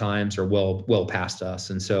that those times are well past us.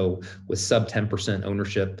 And so with sub 10%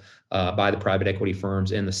 ownership by the private equity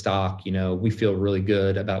firms in the stock, we feel really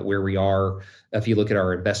good about where we are. If you look at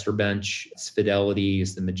our investor bench, it's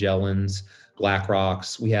Fidelity's, the Magellans,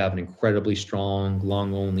 BlackRock's, we have an incredibly strong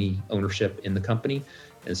long-only ownership in the company.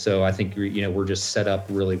 And so I think, we're just set up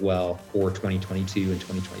really well for 2022 and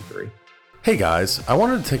 2023. Hey guys, I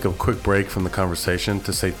wanted to take a quick break from the conversation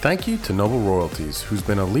to say thank you to Noble Royalties, who's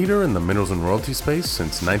been a leader in the minerals and royalty space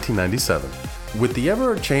since 1997. With the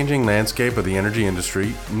ever-changing landscape of the energy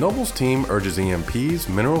industry, Noble's team urges E&Ps,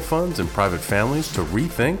 mineral funds, and private families to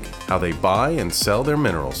rethink how they buy and sell their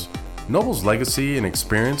minerals. Noble's legacy and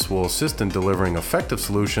experience will assist in delivering effective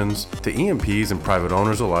solutions to E&Ps and private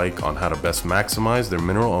owners alike on how to best maximize their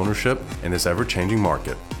mineral ownership in this ever-changing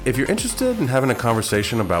market. If you're interested in having a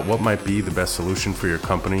conversation about what might be the best solution for your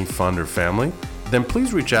company, fund, or family, then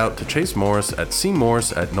please reach out to Chase Morris at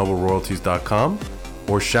cmorris@nobleroyalties.com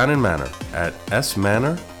or Shannon Manor at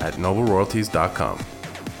smanor@nobleroyalties.com.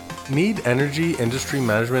 Need energy industry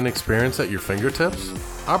management experience at your fingertips?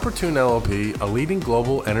 Opportune LLP, a leading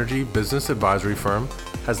global energy business advisory firm,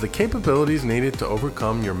 has the capabilities needed to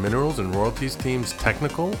overcome your minerals and royalties team's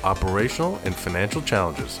technical, operational, and financial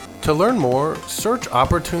challenges. To learn more, search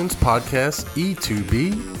Opportune's podcast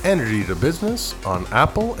E2B Energy to Business on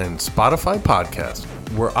Apple and Spotify podcasts,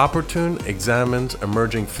 where Opportune examines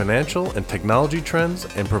emerging financial and technology trends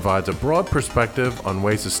and provides a broad perspective on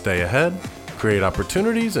ways to stay ahead, create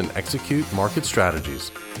opportunities, and execute market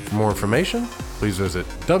strategies. For more information, please visit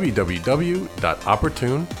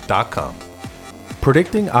www.opportune.com.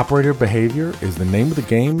 Predicting operator behavior is the name of the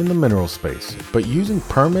game in the mineral space, but using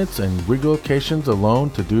permits and rig locations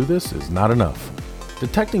alone to do this is not enough.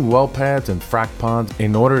 Detecting well pads and frac ponds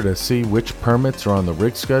in order to see which permits are on the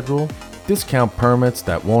rig schedule, discount permits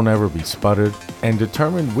that won't ever be spudded, and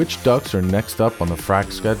determine which ducts are next up on the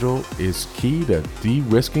frac schedule is key to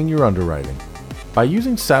de-risking your underwriting. By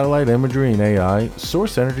using satellite imagery and AI,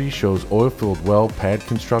 Source Energy shows oil-filled well pad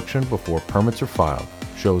construction before permits are filed,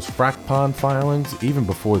 shows frac pond filings even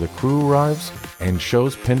before the crew arrives, and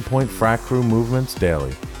shows pinpoint frac crew movements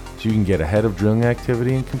daily, so you can get ahead of drilling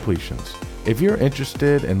activity and completions. If you're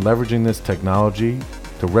interested in leveraging this technology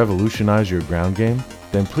to revolutionize your ground game,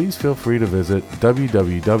 then please feel free to visit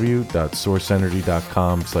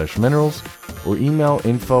www.sourceenergy.com/minerals or email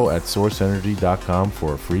info@sourceenergy.com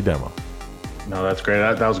for a free demo. No, that's great.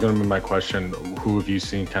 That was going to be my question. Who have you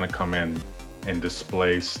seen kind of come in and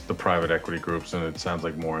displace the private equity groups? And it sounds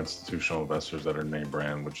like more institutional investors that are name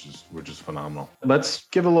brand, which is phenomenal. Let's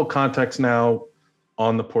give a little context now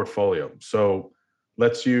on the portfolio. So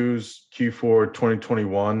let's use Q4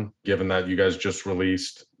 2021, given that you guys just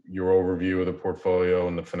released your overview of the portfolio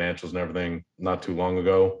and the financials and everything not too long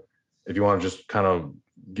ago. If you want to just kind of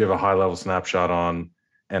give a high level snapshot on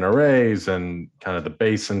NRAs and kind of the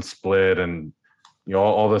basin split and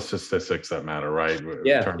all the statistics that matter, right?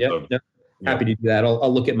 Yeah. Happy to do that.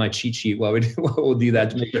 I'll look at my cheat sheet while we'll do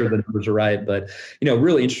that to make sure the numbers are right. But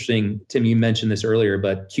really interesting, Tim. You mentioned this earlier,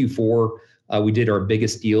 but Q4 we did our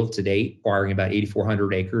biggest deal to date, acquiring about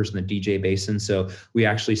 8,400 acres in the DJ Basin. So we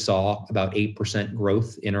actually saw about 8%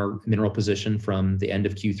 growth in our mineral position from the end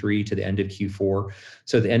of Q3 to the end of Q4.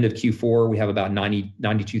 So at the end of Q4, we have about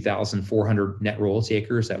 92,400 net royalty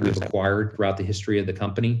acres that we've acquired throughout the history of the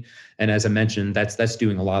company. And as I mentioned, that's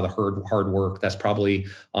doing a lot of the hard work. That's probably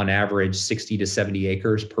on average 60 to 70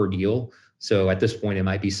 acres per deal. So at this point, it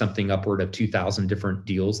might be something upward of 2,000 different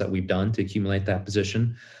deals that we've done to accumulate that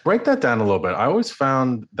position. Break that down a little bit. I always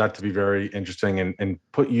found that to be very interesting and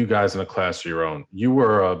put you guys in a class of your own. You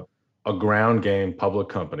were a ground game public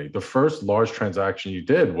company. The first large transaction you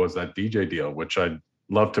did was that DJ deal, which I'd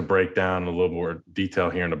love to break down in a little more detail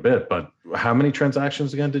here in a bit. But how many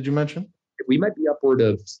transactions again did you mention? We might be upward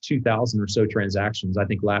of 2,000 or so transactions. I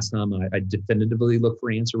think last time I definitively looked for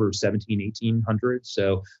an answer, we were 1,800.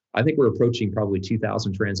 So I think we're approaching probably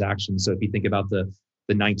 2,000 transactions. So if you think about the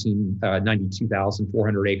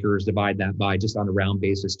 92,400 acres, divide that by just on a round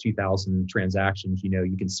basis, 2,000 transactions,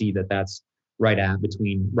 you can see that that's right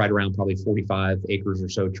around probably 45 acres or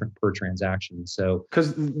so per transaction. So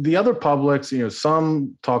because the other publics,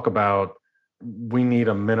 some talk about we need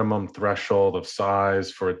a minimum threshold of size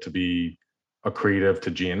for it to be accretive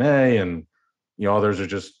to G&A, and others are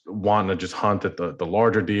just wanting to just hunt at the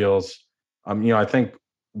larger deals. I think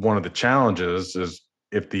one of the challenges is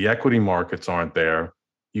if the equity markets aren't there,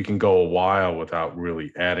 you can go a while without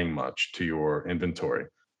really adding much to your inventory.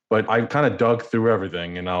 But I kind of dug through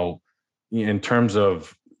everything, and in terms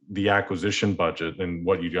of the acquisition budget and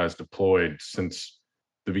what you guys deployed since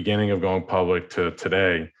the beginning of going public to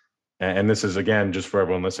today, and this is, again, just for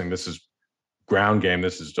everyone listening, this is ground game.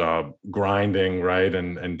 This is grinding, right?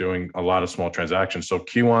 And doing a lot of small transactions. So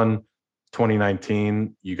Q1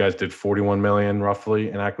 2019, you guys did 41 million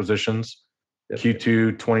roughly in acquisitions. Yep.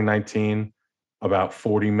 Q2 2019, about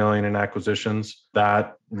 40 million in acquisitions.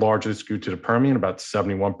 That largely skewed to the Permian, about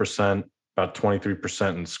 71%, about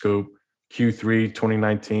 23% in Scoop. Q3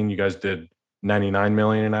 2019, you guys did $99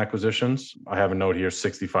 million in acquisitions. I have a note here,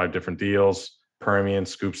 65 different deals, Permian,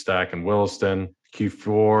 Scoopstack, and Williston.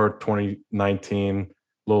 Q4 2019, a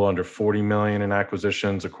little under 40 million in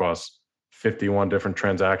acquisitions across 51 different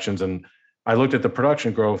transactions. And I looked at the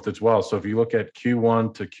production growth as well. So if you look at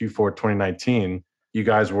Q1 to Q4 2019, you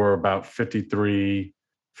guys were about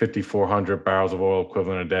 5,400 barrels of oil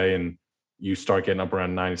equivalent a day, and you start getting up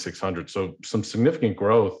around 9,600. So some significant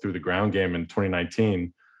growth through the ground game in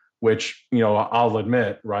 2019, which, I'll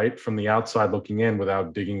admit, right, from the outside looking in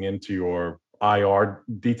without digging into your IR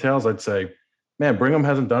details, I'd say, man, Brigham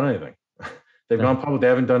hasn't done anything. They've gone public, they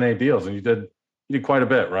haven't done any deals, and you did quite a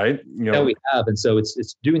bit, right? Yeah, we have. And so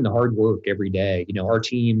it's doing the hard work every day. Our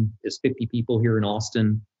team is 50 people here in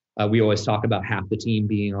Austin. We always talk about half the team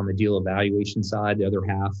being on the deal evaluation side, the other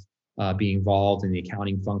half being involved in the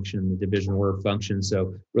accounting function, the division work function.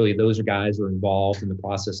 So really those are guys who are involved in the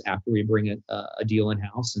process after we bring a deal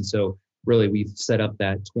in-house. And so really we've set up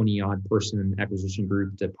that 20-odd person acquisition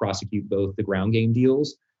group to prosecute both the ground game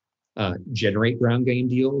deals, generate ground game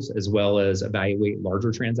deals, as well as evaluate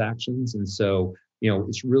larger transactions. And so,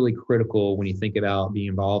 it's really critical when you think about being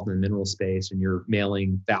involved in the mineral space and you're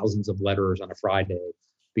mailing thousands of letters on a Friday,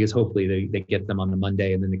 because hopefully they get them on the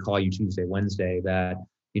Monday and then they call you Tuesday, Wednesday, that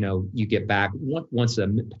you get back once a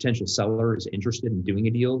potential seller is interested in doing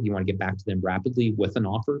a deal, you want to get back to them rapidly with an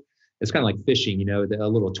offer. It's kind of like fishing, a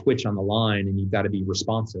little twitch on the line, and you've got to be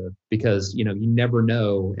responsive because, you never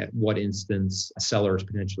know at what instance a seller is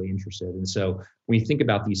potentially interested. And so when you think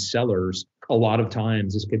about these sellers, a lot of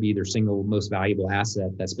times this could be their single most valuable asset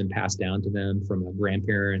that's been passed down to them from a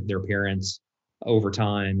grandparent, their parents over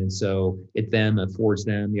time. And so it then affords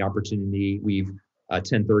them the opportunity. We've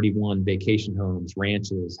 1031 vacation homes,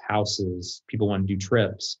 ranches, houses, people want to do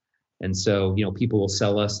trips. And so, people will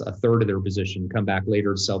sell us a third of their position, come back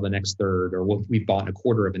later to sell the next third, or we've bought a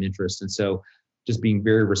quarter of an interest. And so just being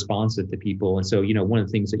very responsive to people. And so, one of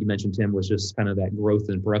the things that you mentioned, Tim, was just kind of that growth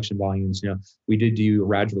in production volumes. We did do a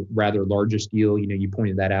rather largest deal. You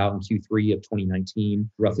pointed that out in Q3 of 2019,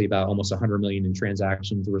 roughly about almost 100 million in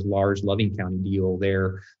transactions. There was a large Loving County deal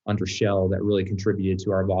there under Shell that really contributed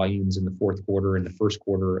to our volumes in the fourth quarter and the first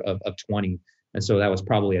quarter of 20. And so that was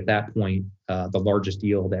probably at that point, the largest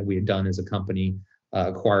deal that we had done as a company,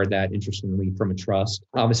 acquired that, interestingly, from a trust.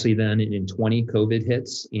 Obviously, then in 20, COVID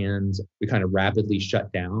hits and we kind of rapidly shut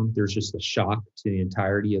down. There's just a shock to the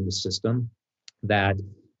entirety of the system that,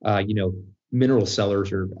 mineral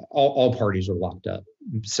sellers are, all parties are locked up.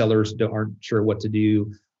 Sellers aren't sure what to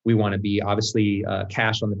do. We want to be obviously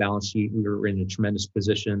cash on the balance sheet. We were in a tremendous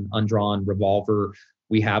position, undrawn revolver.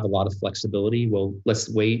 We have a lot of flexibility. Well, let's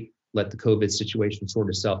wait, let the COVID situation sort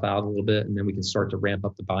itself out a little bit, and then we can start to ramp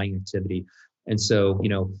up the buying activity. And so,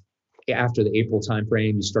 after the April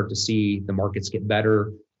timeframe, you start to see the markets get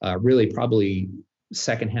better. Really, probably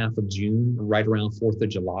second half of June, right around 4th of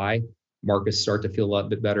July, markets start to feel a lot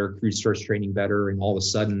bit better. Crude starts trading better, and all of a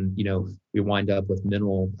sudden, we wind up with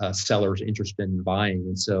mineral sellers interested in buying.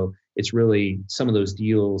 And so, it's really some of those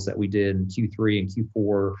deals that we did in Q3 and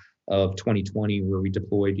Q4 of 2020, where we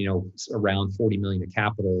deployed, around 40 million of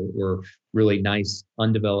capital, were really nice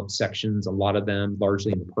undeveloped sections. A lot of them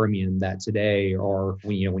largely in the Permian that today are,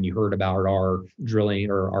 when you heard about our drilling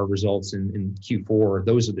or our results in Q4,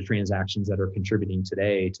 those are the transactions that are contributing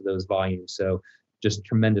today to those volumes. So just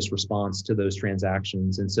tremendous response to those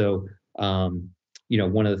transactions. And so,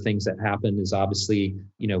 one of the things that happened is obviously,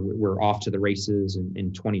 we're off to the races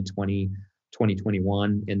in 2020,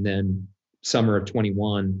 2021, and then summer of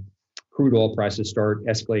 21, crude oil prices start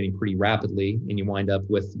escalating pretty rapidly, and you wind up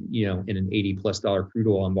with, in an $80+ crude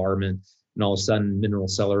oil environment, and all of a sudden mineral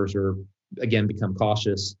sellers become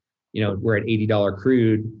cautious. We're at $80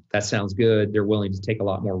 crude. That sounds good. They're willing to take a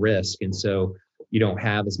lot more risk. And so you don't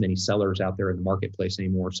have as many sellers out there in the marketplace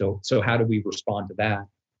anymore. So how do we respond to that?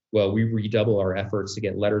 Well, we redouble our efforts to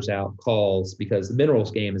get letters out, calls, because the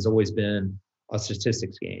minerals game has always been a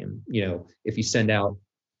statistics game. If you send out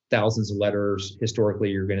thousands of letters, historically,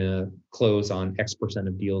 you're going to close on X percent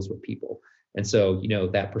of deals with people. And so,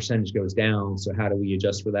 that percentage goes down. So how do we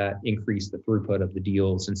adjust for that, increase the throughput of the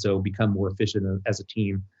deals, and so become more efficient as a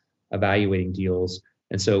team evaluating deals?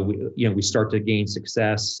 And so we start to gain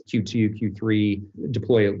success. Q2, Q3,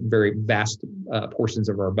 deploy very vast portions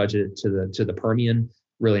of our budget to the Permian.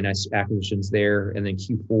 Really nice acquisitions there. And then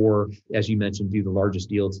Q4, as you mentioned, do the largest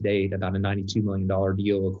deal to date, about a $92 million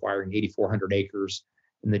deal, acquiring 8,400 acres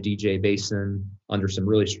in the DJ Basin under some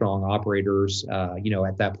really strong operators.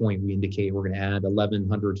 At that point, we indicate we're going to add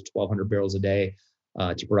 1,100 to 1,200 barrels a day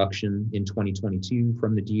to production in 2022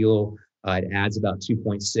 from the deal. It adds about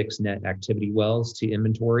 2.6 net activity wells to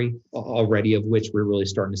inventory already, of which we're really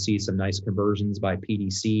starting to see some nice conversions by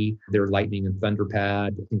PDC. Their Lightning and Thunder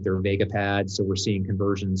pad, I think they're Vega pad. So we're seeing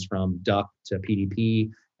conversions from DUC to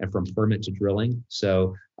PDP and from permit to drilling.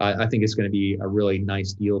 So I think it's going to be a really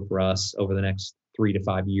nice deal for us over the next 3 to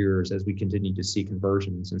 5 years as we continue to see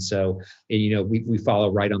conversions. And so, we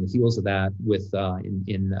follow right on the heels of that with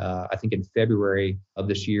I think in February of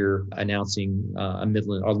this year, announcing a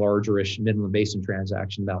larger-ish Midland Basin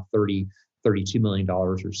transaction, about $32 million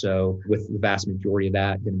or so, with the vast majority of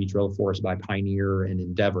that going to be drilled for us by Pioneer and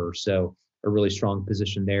Endeavor. So a really strong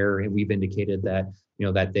position there. And we've indicated that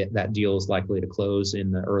that deal is likely to close in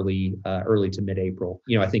the early to mid-April.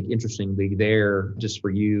 I think interestingly there, just for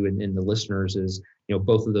you and the listeners, is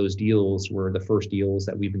both of those deals were the first deals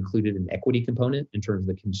that we've included an equity component in terms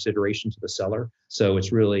of the consideration to the seller. So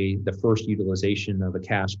it's really the first utilization of a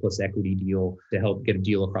cash plus equity deal to help get a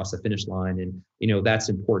deal across the finish line. And that's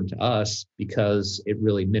important to us because it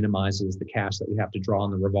really minimizes the cash that we have to draw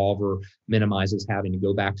on the revolver, minimizes having to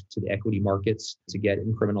go back to the equity markets to get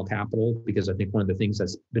incremental capital. Because I think one of the things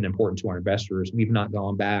that's been important to our investors, we've not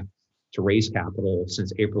gone back to raise capital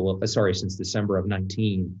since December of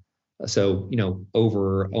 19. So,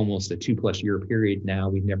 over almost a 2+ year period now,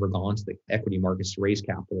 we've never gone to the equity markets to raise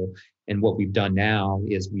capital. And what we've done now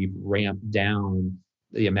is we've ramped down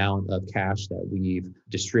the amount of cash that we've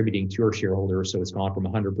distributing to our shareholders. So it's gone from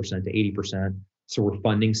 100% to 80%. So we're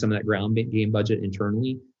funding some of that ground game budget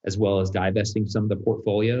internally, as well as divesting some of the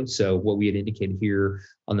portfolio. So what we had indicated here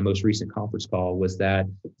on the most recent conference call was that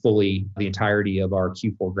the entirety of our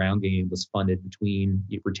Q4 ground game was funded between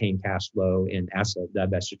retained cash flow and asset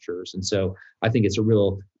divestitures. And so I think it's a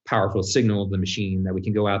real powerful signal of the machine that we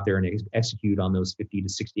can go out there and execute on those 50 to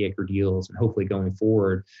 60 acre deals. And hopefully going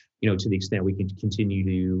forward, to the extent we can continue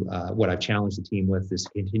to, what I've challenged the team with is to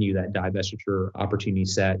continue that divestiture opportunity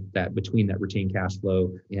set, that between that retained cash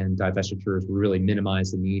flow and divestitures, we really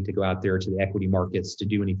minimize the need to go out there to the equity markets to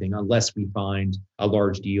do anything unless we find a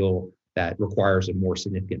large deal that requires a more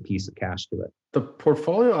significant piece of cash to it. The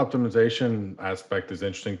portfolio optimization aspect is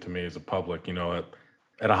interesting to me as a public.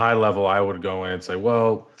 At a high level, I would go in and say,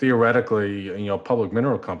 well, theoretically, public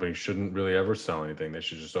mineral companies shouldn't really ever sell anything. They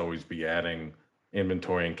should just always be adding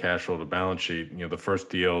inventory and cash flow to the balance sheet. The first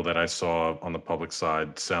deal that I saw on the public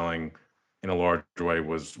side selling in a large way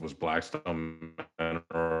was Blackstone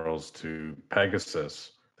Minerals to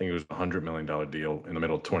Pegasus. I think it was a $100 million deal in the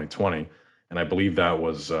middle of 2020. And I believe that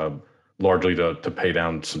was largely to pay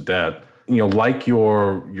down some debt. Like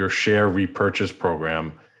your share repurchase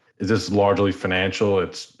program, is this largely financial?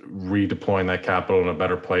 It's redeploying that capital in a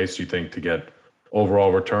better place, you think, to get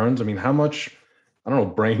overall returns? I mean, how much, I don't know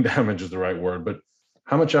if brain damage is the right word, but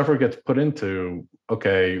how much effort gets put into,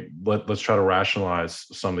 okay, let's try to rationalize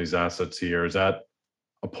some of these assets here? Is that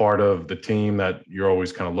a part of the team that you're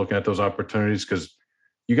always kind of looking at those opportunities? Because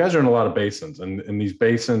you guys are in a lot of basins, and these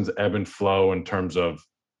basins ebb and flow in terms of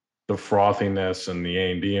the frothiness and the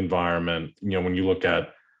A&D environment. When you look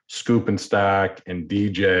at Scoop and Stack and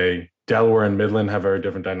DJ, Delaware and Midland have very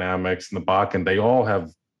different dynamics, and the Bakken, they all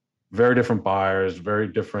have very different buyers, very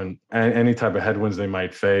different, any type of headwinds they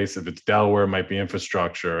might face. If it's Delaware, it might be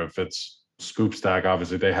infrastructure. If it's Scoop Stack,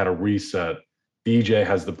 obviously they had a reset. DJ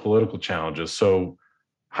has the political challenges. So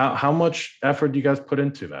how much effort do you guys put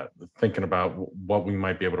into that, thinking about what we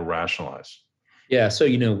might be able to rationalize? Yeah. So,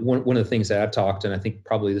 one of the things that I've talked, and I think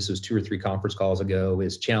probably this was 2 or 3 conference calls ago,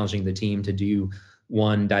 is challenging the team to do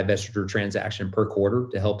one divestiture transaction per quarter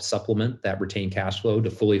to help supplement that retained cash flow to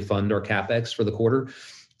fully fund our CapEx for the quarter.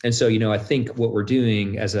 And so, I think what we're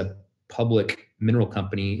doing as a public mineral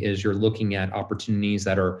company is you're looking at opportunities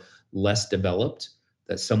that are less developed,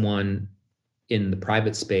 that someone in the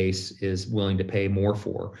private space is willing to pay more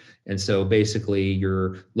for. And so basically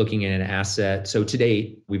you're looking at an asset. So to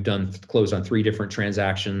date, we've closed on 3 different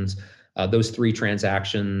transactions. Those 3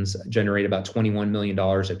 transactions generate about $21 million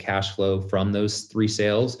of cash flow from those 3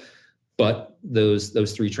 sales. But those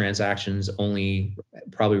 3 transactions only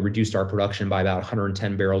probably reduced our production by about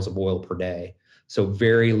 110 barrels of oil per day. So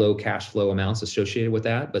very low cash flow amounts associated with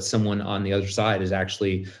that, but someone on the other side is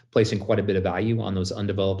actually placing quite a bit of value on those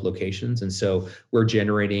undeveloped locations. And so we're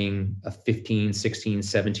generating a 15, 16,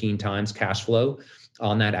 17 times cash flow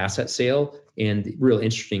on that asset sale. And the real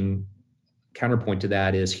interesting counterpoint to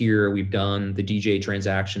that is here we've done the DJ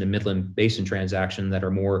transaction and Midland Basin transaction that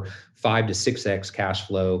are more 5 to 6x cash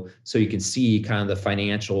flow. So you can see kind of the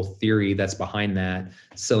financial theory that's behind that,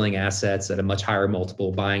 selling assets at a much higher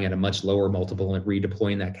multiple, buying at a much lower multiple, and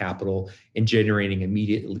redeploying that capital and generating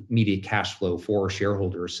immediate cash flow for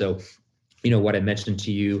shareholders. So, what I mentioned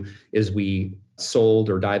to you is we sold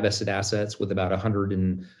or divested assets with about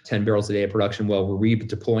 110 barrels a day of production. Well, we're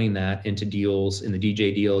redeploying that into deals. In the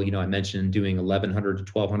DJ deal, I mentioned doing 1,100 to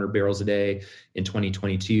 1,200 barrels a day in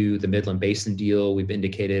 2022. The Midland Basin deal, we've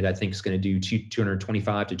indicated, I think is going to do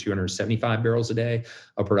 225 to 275 barrels a day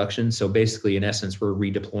of production. So basically, in essence, we're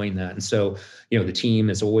redeploying that. And so, the team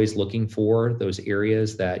is always looking for those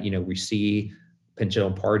areas that, we see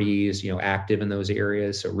potential parties, active in those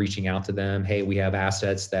areas. So reaching out to them, hey, we have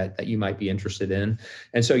assets that you might be interested in.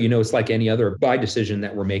 And so, it's like any other buy decision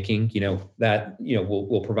that we're making, that,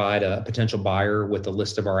 we'll provide a potential buyer with a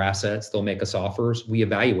list of our assets. They'll make us offers. We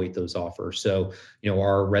evaluate those offers. So,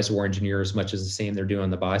 our reservoir engineers, much as the same they're doing on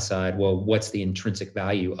the buy side, well, what's the intrinsic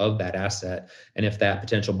value of that asset? And if that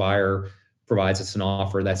potential buyer provides us an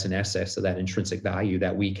offer that's in excess of that intrinsic value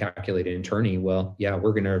that we calculated internally, well, yeah,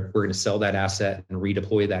 we're gonna sell that asset and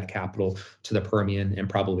redeploy that capital to the Permian, and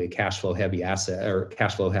probably a cash flow heavy asset or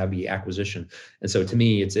cash flow heavy acquisition. And so to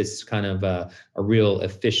me, it's kind of a real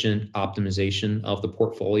efficient optimization of the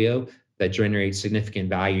portfolio that generates significant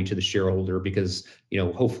value to the shareholder, because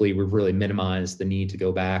hopefully we've really minimized the need to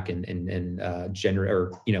go back and generate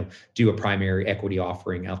or do a primary equity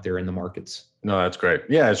offering out there in the markets. No, that's great.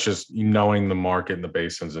 Yeah, it's just knowing the market and the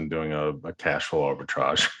basins and doing a cash flow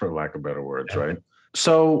arbitrage, for lack of better words, right?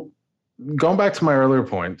 So going back to my earlier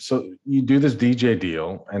point, so you do this DJ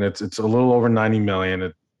deal, and it's a little over 90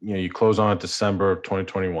 million. You close on it December of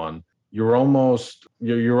 2021. You're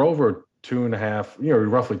over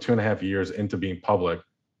 2.5, roughly 2.5 years into being public,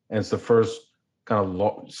 and it's the first kind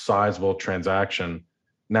of sizable transaction.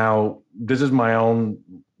 Now, this is my own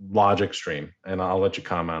logic stream, and I'll let you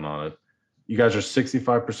comment on it. You guys are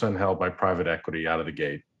 65% held by private equity out of the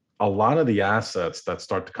gate. A lot of the assets that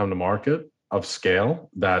start to come to market of scale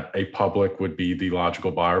that a public would be the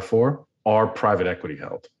logical buyer for are private equity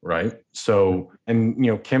held, right? So,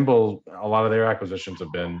 and Kimball, a lot of their acquisitions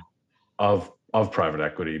have been of private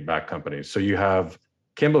equity backed companies. So you have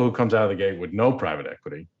Kimball, who comes out of the gate with no private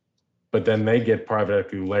equity, but then they get private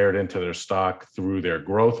equity layered into their stock through their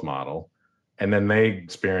growth model, and then they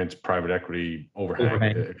experience private equity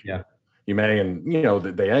overhang. Yeah. You may, and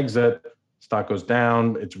they exit, stock goes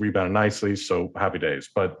down, it's rebounded nicely, so happy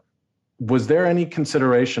days. But was there any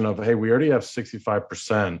consideration of, hey, we already have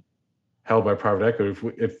 65% held by private equity?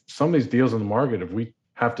 If some of these deals in the market, if we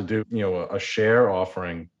have to do a share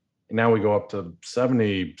offering, and now we go up to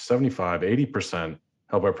 70, 75, 80%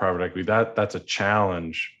 held by private equity, that's a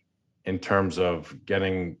challenge in terms of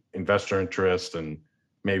getting investor interest and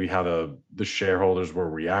maybe how the shareholders will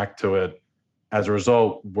react to it. As a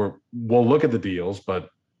result, we'll look at the deals, but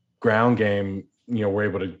ground game, we're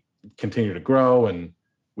able to continue to grow, and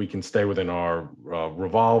we can stay within our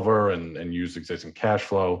revolver and use existing cash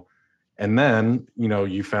flow. And then,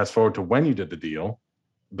 you fast forward to when you did the deal,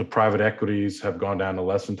 the private equities have gone down to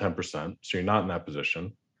less than 10%. So you're not in that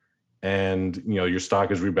position. And, your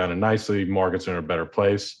stock is rebounded nicely, market's in a better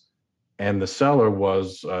place. And the seller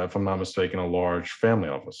was, if I'm not mistaken, a large family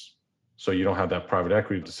office. So you don't have that private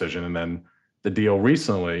equity decision. And then the deal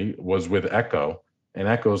recently was with Echo, and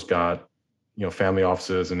Echo's got, family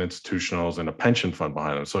offices and institutionals and a pension fund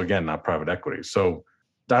behind them. So again, not private equity. So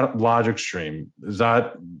that logic stream,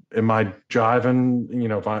 am I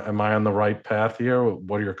jiving, am I on the right path here?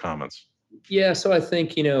 What are your comments? Yeah. So I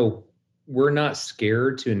think, we're not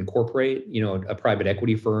scared to incorporate, a private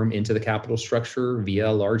equity firm into the capital structure via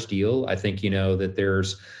a large deal. I think, that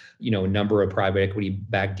there's, a number of private equity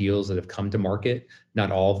backed deals that have come to market.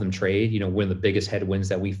 Not all of them trade. One of the biggest headwinds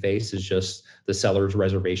that we face is just the seller's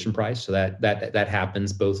reservation price. So that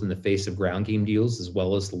happens both in the face of ground game deals as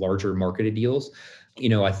well as the larger marketed deals.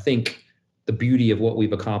 I think the beauty of what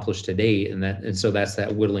we've accomplished to date, and so that's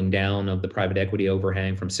that whittling down of the private equity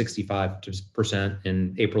overhang from 65%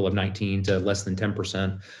 in April of 19 to less than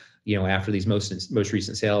 10%, after these most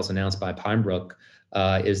recent sales announced by Pinebrook,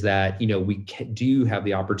 is that, we do have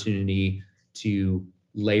the opportunity to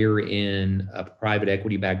layer in a private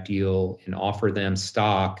equity backed deal and offer them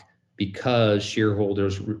stock, because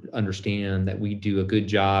shareholders understand that we do a good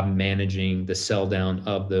job managing the sell down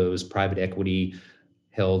of those private equity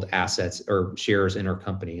held assets or shares in our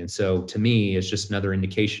company. And so to me, it's just another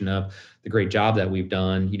indication of the great job that we've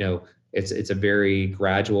done. It's a very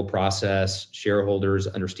gradual process. Shareholders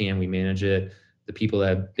understand we manage it. The people that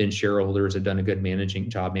have been shareholders have done a good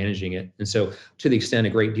job managing it. And so to the extent a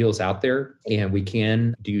great deal is out there and we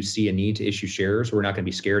do see a need to issue shares, we're not going to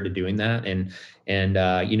be scared of doing that. And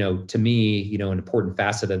to me, an important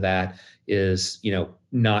facet of that is,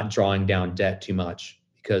 not drawing down debt too much,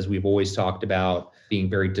 because we've always talked about being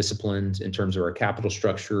very disciplined in terms of our capital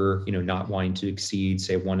structure, not wanting to exceed,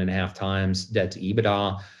 say, 1.5 times debt to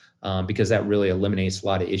EBITDA. because that really eliminates a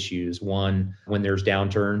lot of issues. One, when there's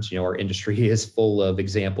downturns, our industry is full of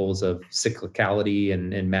examples of cyclicality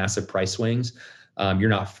and massive price swings. You're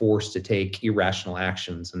not forced to take irrational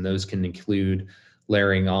actions, and those can include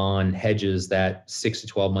layering on hedges that 6 to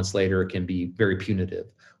 12 months later can be very punitive,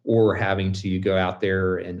 or having to go out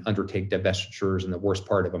there and undertake divestitures in the worst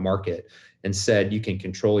part of a market. Instead, you can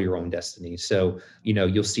control your own destiny. So,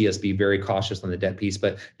 you'll see us be very cautious on the debt piece.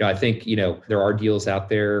 But, I think, there are deals out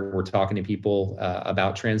there. We're talking to people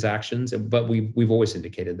about transactions, but we've always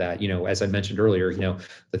indicated that, as I mentioned earlier,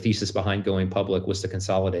 the thesis behind going public was to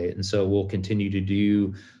consolidate. And so we'll continue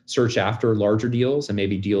to search after larger deals, and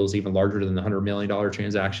maybe deals even larger than the $100 million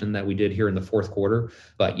transaction that we did here in the fourth quarter.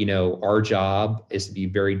 But, our job is to be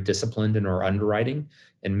very disciplined in our underwriting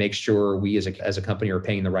and make sure we as a company are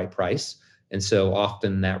paying the right price. And so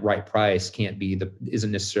often that right price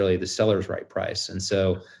isn't necessarily the seller's right price. And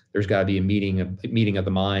so there's got to be a meeting of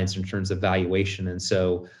the minds in terms of valuation. And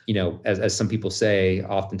so, as some people say,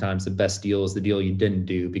 oftentimes the best deal is the deal you didn't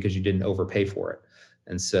do because you didn't overpay for it.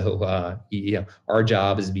 And so, our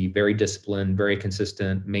job is to be very disciplined, very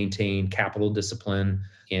consistent, maintain capital discipline,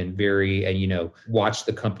 and watch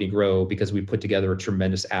the company grow, because we put together a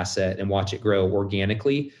tremendous asset, and watch it grow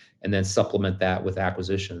organically, and then supplement that with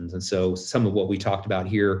acquisitions. And so some of what we talked about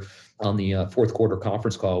here on the fourth quarter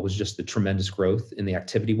conference call was just the tremendous growth in the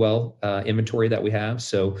activity well inventory that we have.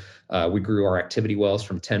 So we grew our activity wells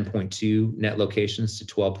from 10.2 net locations to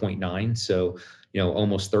 12.9. So,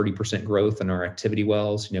 almost 30% growth in our activity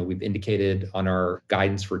wells. We've indicated on our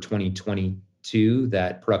guidance for 2022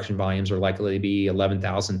 that production volumes are likely to be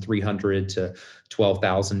 11,300 to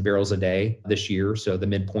 12,000 barrels a day this year. So the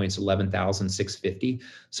midpoint's 11,650.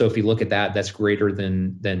 So if you look at that, that's greater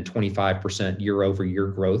than 25% year over year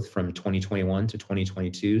growth from 2021 to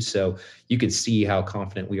 2022. So you can see how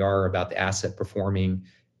confident we are about the asset performing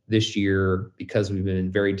this year, because we've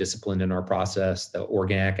been very disciplined in our process. The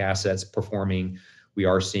organic assets performing, we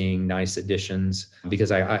are seeing nice additions.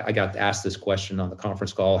 Because I got asked this question on the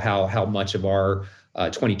conference call, how much of our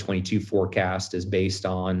 2022 forecast is based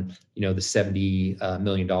on the $70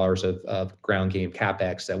 million of ground game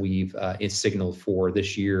capex that we've signaled for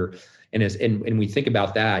this year. And we think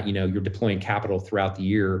about that, you're deploying capital throughout the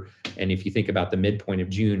year. And if you think about the midpoint of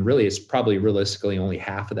June, really it's probably realistically only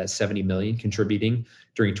half of that 70 million contributing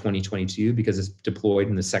during 2022, because it's deployed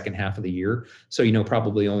in the second half of the year. So,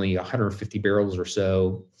 probably only 150 barrels or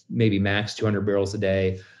so, maybe max 200 barrels a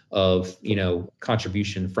day of,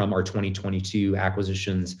 contribution from our 2022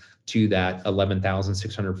 acquisitions to that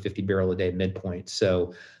 11,650 barrel a day midpoint.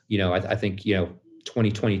 So, I think,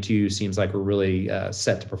 2022 seems like we're really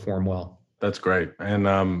set to perform well. That's great. And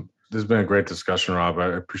this has been a great discussion, Rob. I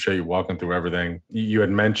appreciate you walking through everything. You had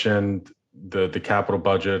mentioned the capital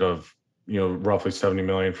budget of, roughly 70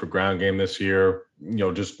 million for ground game this year.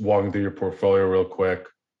 Just walking through your portfolio real quick.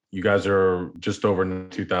 You guys are just over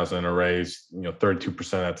 2,000 arrays, 32%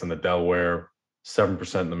 that's in the Delaware,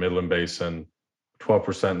 7% in the Midland Basin,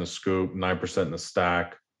 12% in the Scoop, 9% in the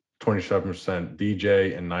Stack, 27%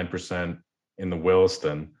 DJ, and 9% in the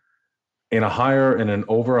Williston. In an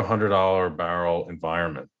over $100 barrel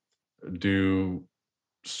environment, do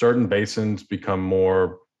certain basins become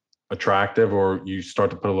more attractive, or you start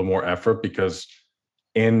to put a little more effort? Because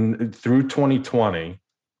through 2020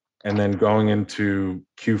 and then going into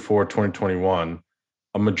Q4 2021,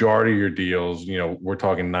 a majority of your deals, we're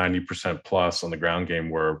talking 90% plus on the ground game,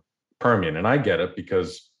 were Permian. And I get it,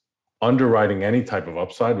 because underwriting any type of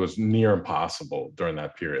upside was near impossible during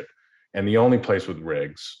that period. And the only place with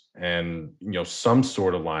rigs and, some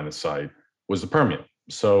sort of line of sight was the Permian.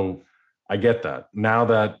 So I get that. Now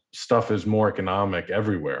that stuff is more economic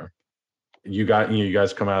everywhere, you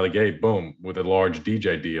guys come out of the gate, boom, with a large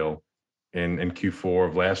DJ deal in Q4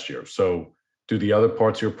 of last year. So do the other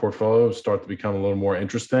parts of your portfolio start to become a little more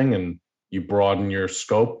interesting, and you broaden your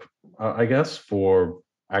scope, I guess, for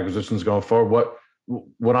acquisitions going forward?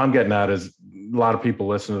 What I'm getting at is, a lot of people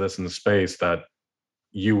listen to this in the space that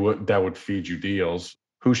would feed you deals.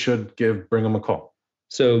 Who should bring them a call?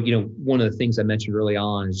 So, one of the things I mentioned early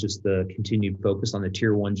on is just the continued focus on the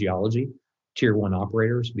tier one geology, tier one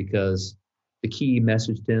operators, because the key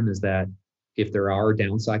message, Tim, is that if there are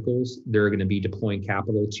down cycles, they're going to be deploying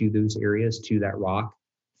capital to those areas, to that rock,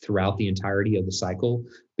 throughout the entirety of the cycle.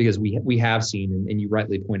 Because we have seen, and you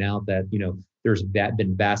rightly point out that, there's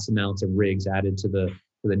been vast amounts of rigs added to the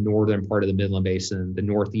northern part of the Midland Basin, the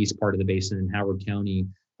northeast part of the basin in Howard County.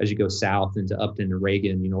 As you go south into Upton and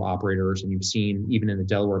Reagan, operators, and you've seen even in the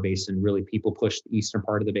Delaware Basin, really people push the eastern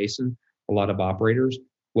part of the basin, a lot of operators.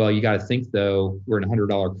 Well, you got to think though, we're in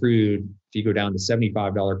 $100 crude. If you go down to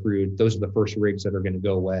 $75 crude, those are the first rigs that are going to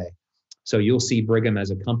go away. So you'll see Brigham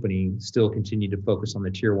as a company still continue to focus on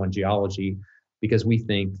the tier one geology, because we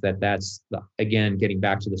think that that's, again, getting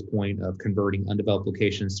back to this point of converting undeveloped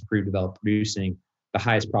locations to proved developed producing. The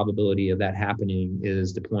highest probability of that happening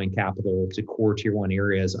is deploying capital to core tier one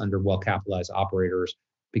areas under well-capitalized operators,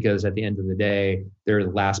 because at the end of the day, they're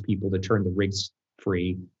the last people to turn the rigs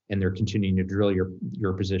free, and they're continuing to drill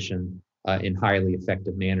your position in highly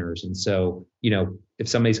effective manners. And so, if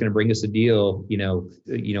somebody's going to bring us a deal, we're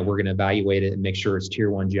going to evaluate it and make sure it's tier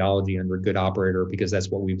one geology under a good operator, because that's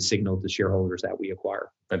what we've signaled to shareholders that we acquire.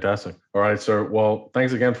 Fantastic. All right, sir. Well,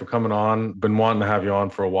 thanks again for coming on. Been wanting to have you on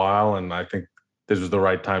for a while, and I think this was the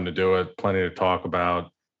right time to do it. Plenty to talk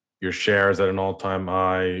about. Your shares at an all-time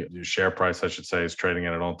high. Your share price, I should say, is trading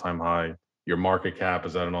at an all-time high. Your market cap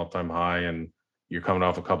is at an all-time high, and you're coming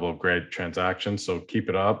off a couple of great transactions. So keep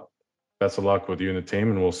it up. Best of luck with you and the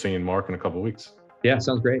team, and we'll see you in Mark in a couple of weeks. Yeah,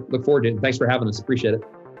 sounds great. Look forward to it. Thanks for having us. Appreciate it.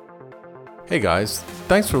 Hey guys,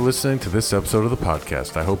 thanks for listening to this episode of the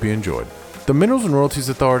podcast. I hope you enjoyed. The Minerals and Royalties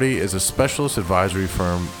Authority is a specialist advisory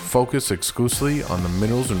firm focused exclusively on the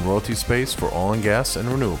minerals and royalty space for oil and gas and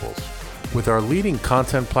renewables. With our leading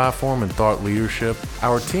content platform and thought leadership,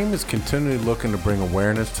 our team is continually looking to bring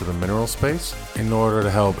awareness to the mineral space in order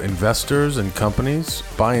to help investors and companies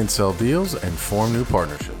buy and sell deals and form new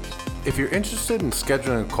partnerships. If you're interested in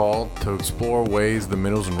scheduling a call to explore ways the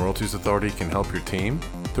Minerals and Royalties Authority can help your team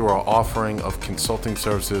through our offering of consulting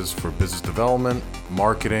services for business development,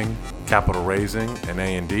 marketing, capital raising, and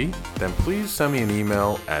A&D, then please send me an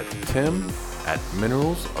email at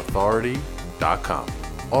tim@mineralsauthority.com.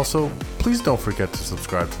 Also, please don't forget to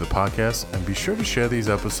subscribe to the podcast and be sure to share these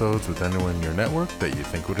episodes with anyone in your network that you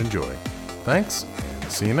think would enjoy. Thanks.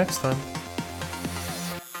 See you next time.